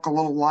I talk a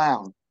little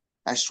loud.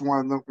 That's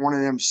one of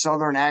them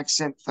Southern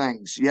accent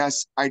things.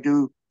 Yes, I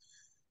do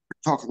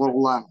talk a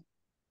little loud.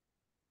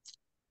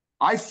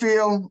 I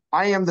feel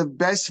I am the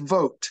best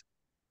vote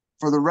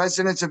for the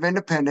residents of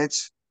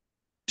Independence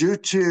due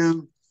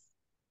to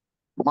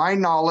my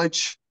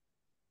knowledge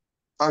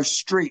of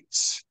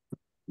streets,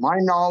 my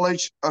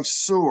knowledge of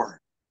sewer,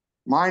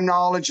 my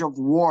knowledge of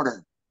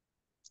water.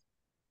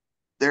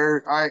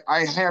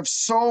 I have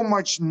so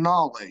much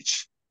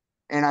knowledge,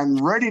 and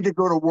I'm ready to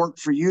go to work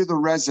for you, the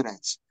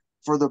residents,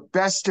 for the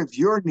best of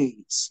your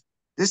needs.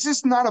 This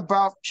is not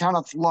about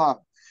Kenneth Love.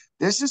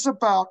 This is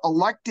about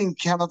electing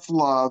Kenneth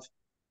Love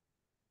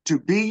to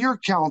be your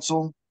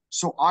counsel,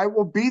 so I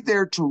will be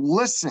there to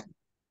listen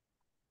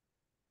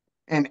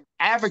and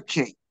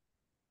advocate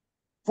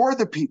for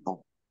the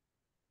people.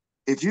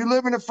 If you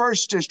live in the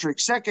 1st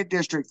district, 2nd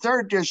district,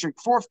 3rd district,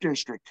 4th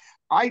district,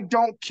 I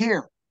don't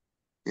care.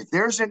 If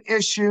there's an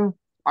issue,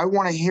 I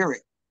want to hear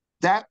it.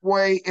 That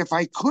way, if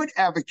I could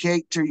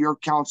advocate to your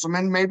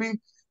councilman, maybe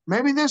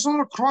there's a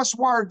little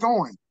crosswire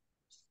going.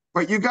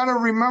 But you got to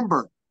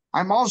remember,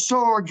 I'm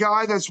also a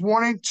guy that's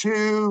wanting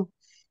to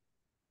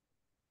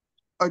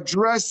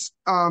address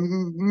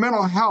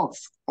mental health,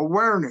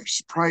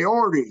 awareness,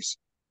 priorities.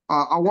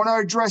 I want to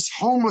address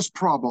homeless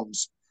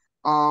problems.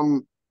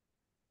 I'm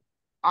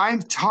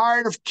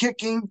tired of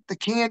kicking the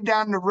can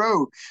down the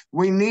road.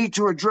 We need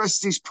to address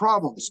these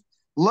problems.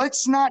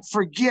 Let's not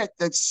forget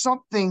that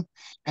something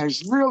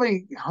has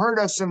really hurt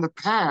us in the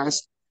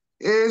past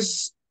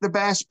is the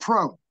Bass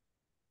Pro.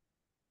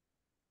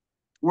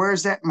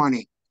 Where's that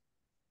money?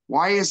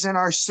 Why isn't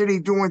our city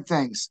doing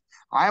things?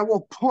 I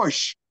will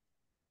push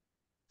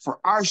for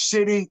our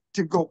city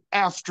to go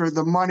after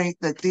the money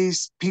that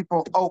these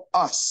people owe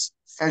us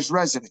as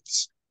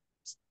residents.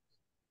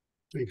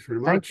 Thanks very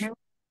much. Thank you.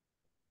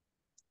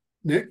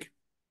 Nick,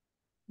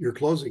 your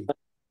closing.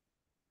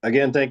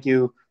 Again, thank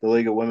you, the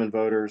League of Women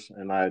Voters,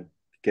 and I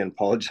again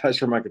apologize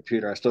for my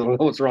computer. I still don't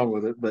know what's wrong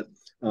with it, but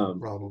No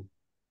problem.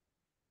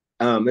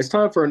 It's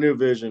time for a new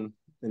vision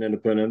in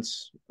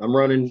Independence. I'm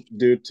running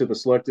due to the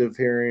selective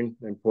hearing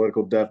and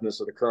political deafness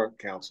of the current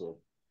council.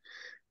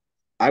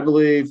 I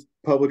believe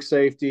public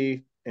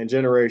safety and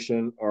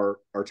generation are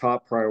our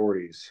top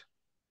priorities.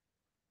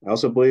 I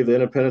also believe that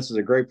Independence is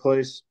a great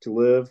place to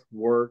live,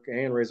 work,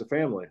 and raise a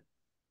family,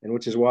 and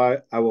which is why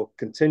I will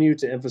continue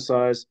to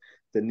emphasize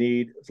the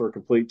need for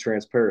complete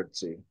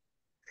transparency.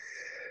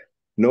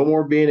 No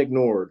more being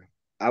ignored.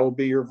 I will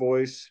be your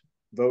voice.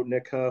 Vote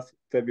Nick Huff,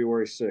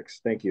 February 6th.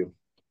 Thank you.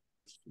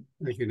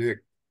 Thank you, Nick.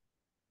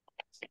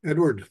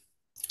 Edward.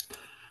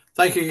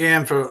 Thank you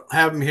again for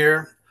having me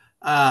here.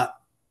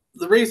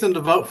 The reason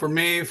to vote for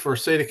me for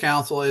city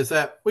council is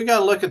that we got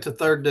to look at the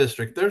third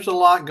district. There's a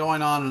lot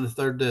going on in the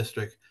third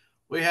district.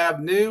 We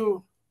have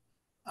new,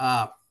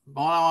 what I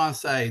want to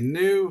say,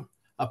 new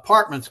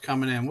apartments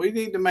coming in. We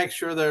need to make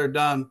sure they're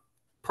done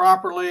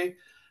properly.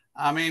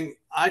 I mean,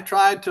 I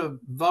tried to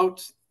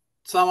vote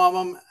some of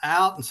them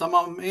out and some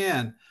of them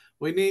in.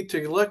 We need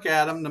to look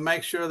at them to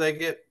make sure they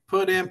get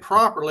put in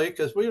properly,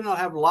 because we don't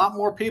have a lot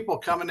more people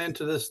coming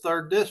into this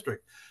third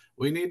district.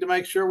 We need to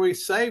make sure we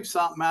save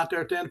something out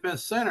there at the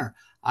Independence Center.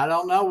 I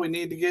don't know. We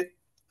need to get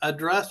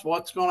addressed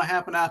what's going to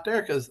happen out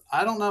there, because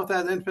I don't know if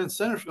that Independence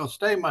Center is going to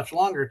stay much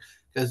longer.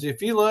 Because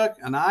if you look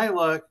and I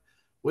look,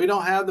 we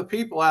don't have the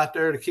people out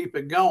there to keep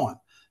it going.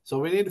 So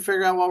we need to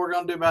figure out what we're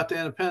going to do about the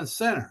Independence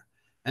Center.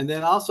 And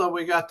then also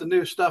we got the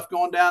new stuff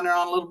going down there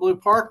on Little Blue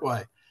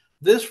Parkway.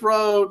 This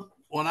road,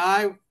 when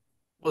I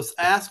was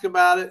asked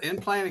about it in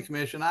Planning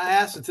Commission, I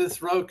asked if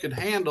this road could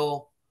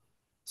handle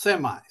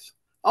semis.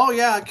 Oh,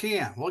 yeah, I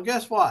can. Well,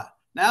 guess what?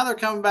 Now they're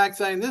coming back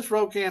saying this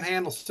road can't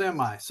handle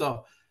semi.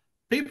 So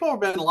people have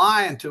been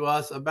lying to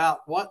us about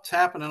what's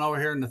happening over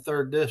here in the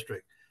third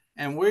district.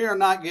 And we are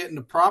not getting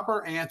the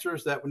proper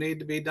answers that need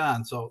to be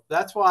done. So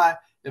that's why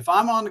if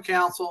I'm on the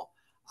council,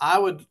 I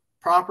would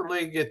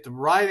properly get the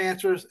right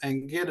answers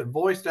and get it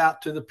voiced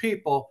out to the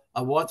people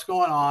of what's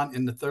going on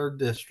in the third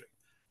district.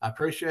 I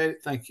appreciate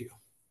it. Thank you.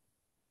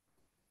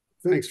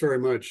 Thanks very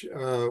much.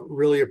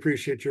 Really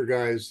appreciate your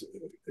guys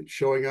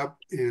showing up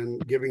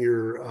and giving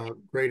your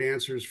great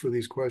answers for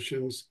these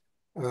questions.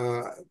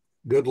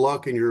 Good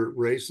luck in your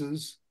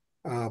races.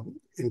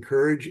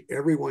 Encourage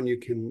everyone you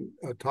can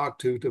talk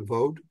to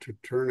vote, to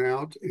turn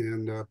out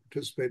and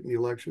participate in the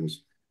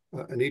elections.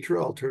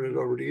 Anitra, I'll turn it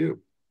over to you.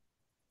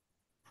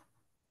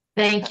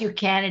 Thank you,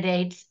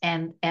 candidates,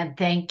 and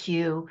thank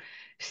you,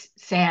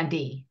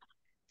 Sandy.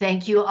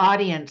 Thank you,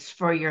 audience,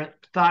 for your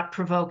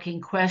thought-provoking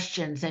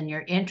questions and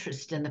your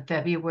interest in the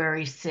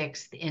February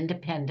 6th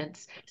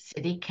Independence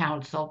City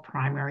Council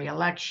primary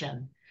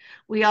election.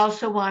 We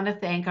also want to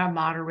thank our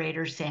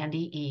moderator,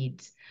 Sandy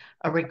Eads.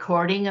 A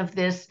recording of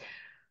this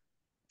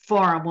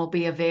forum will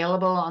be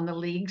available on the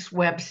League's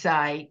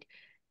website,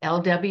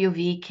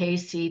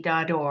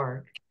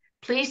 lwvkc.org.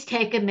 Please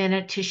take a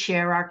minute to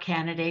share our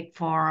candidate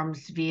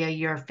forums via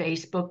your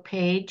Facebook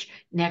page,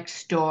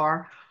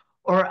 Nextdoor,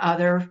 or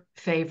other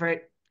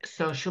favorite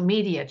social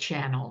media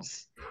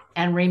channels.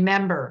 And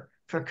remember,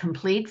 for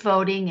complete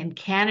voting and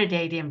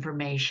candidate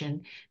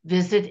information,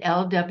 visit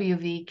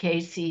lwvkc.org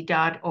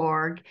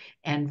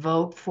and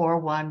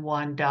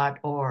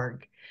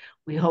vote411.org.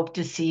 We hope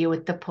to see you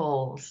at the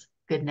polls.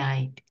 Good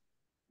night.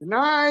 Good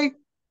night.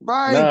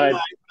 Bye. Night.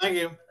 Thank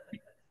you.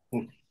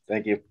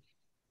 Thank you.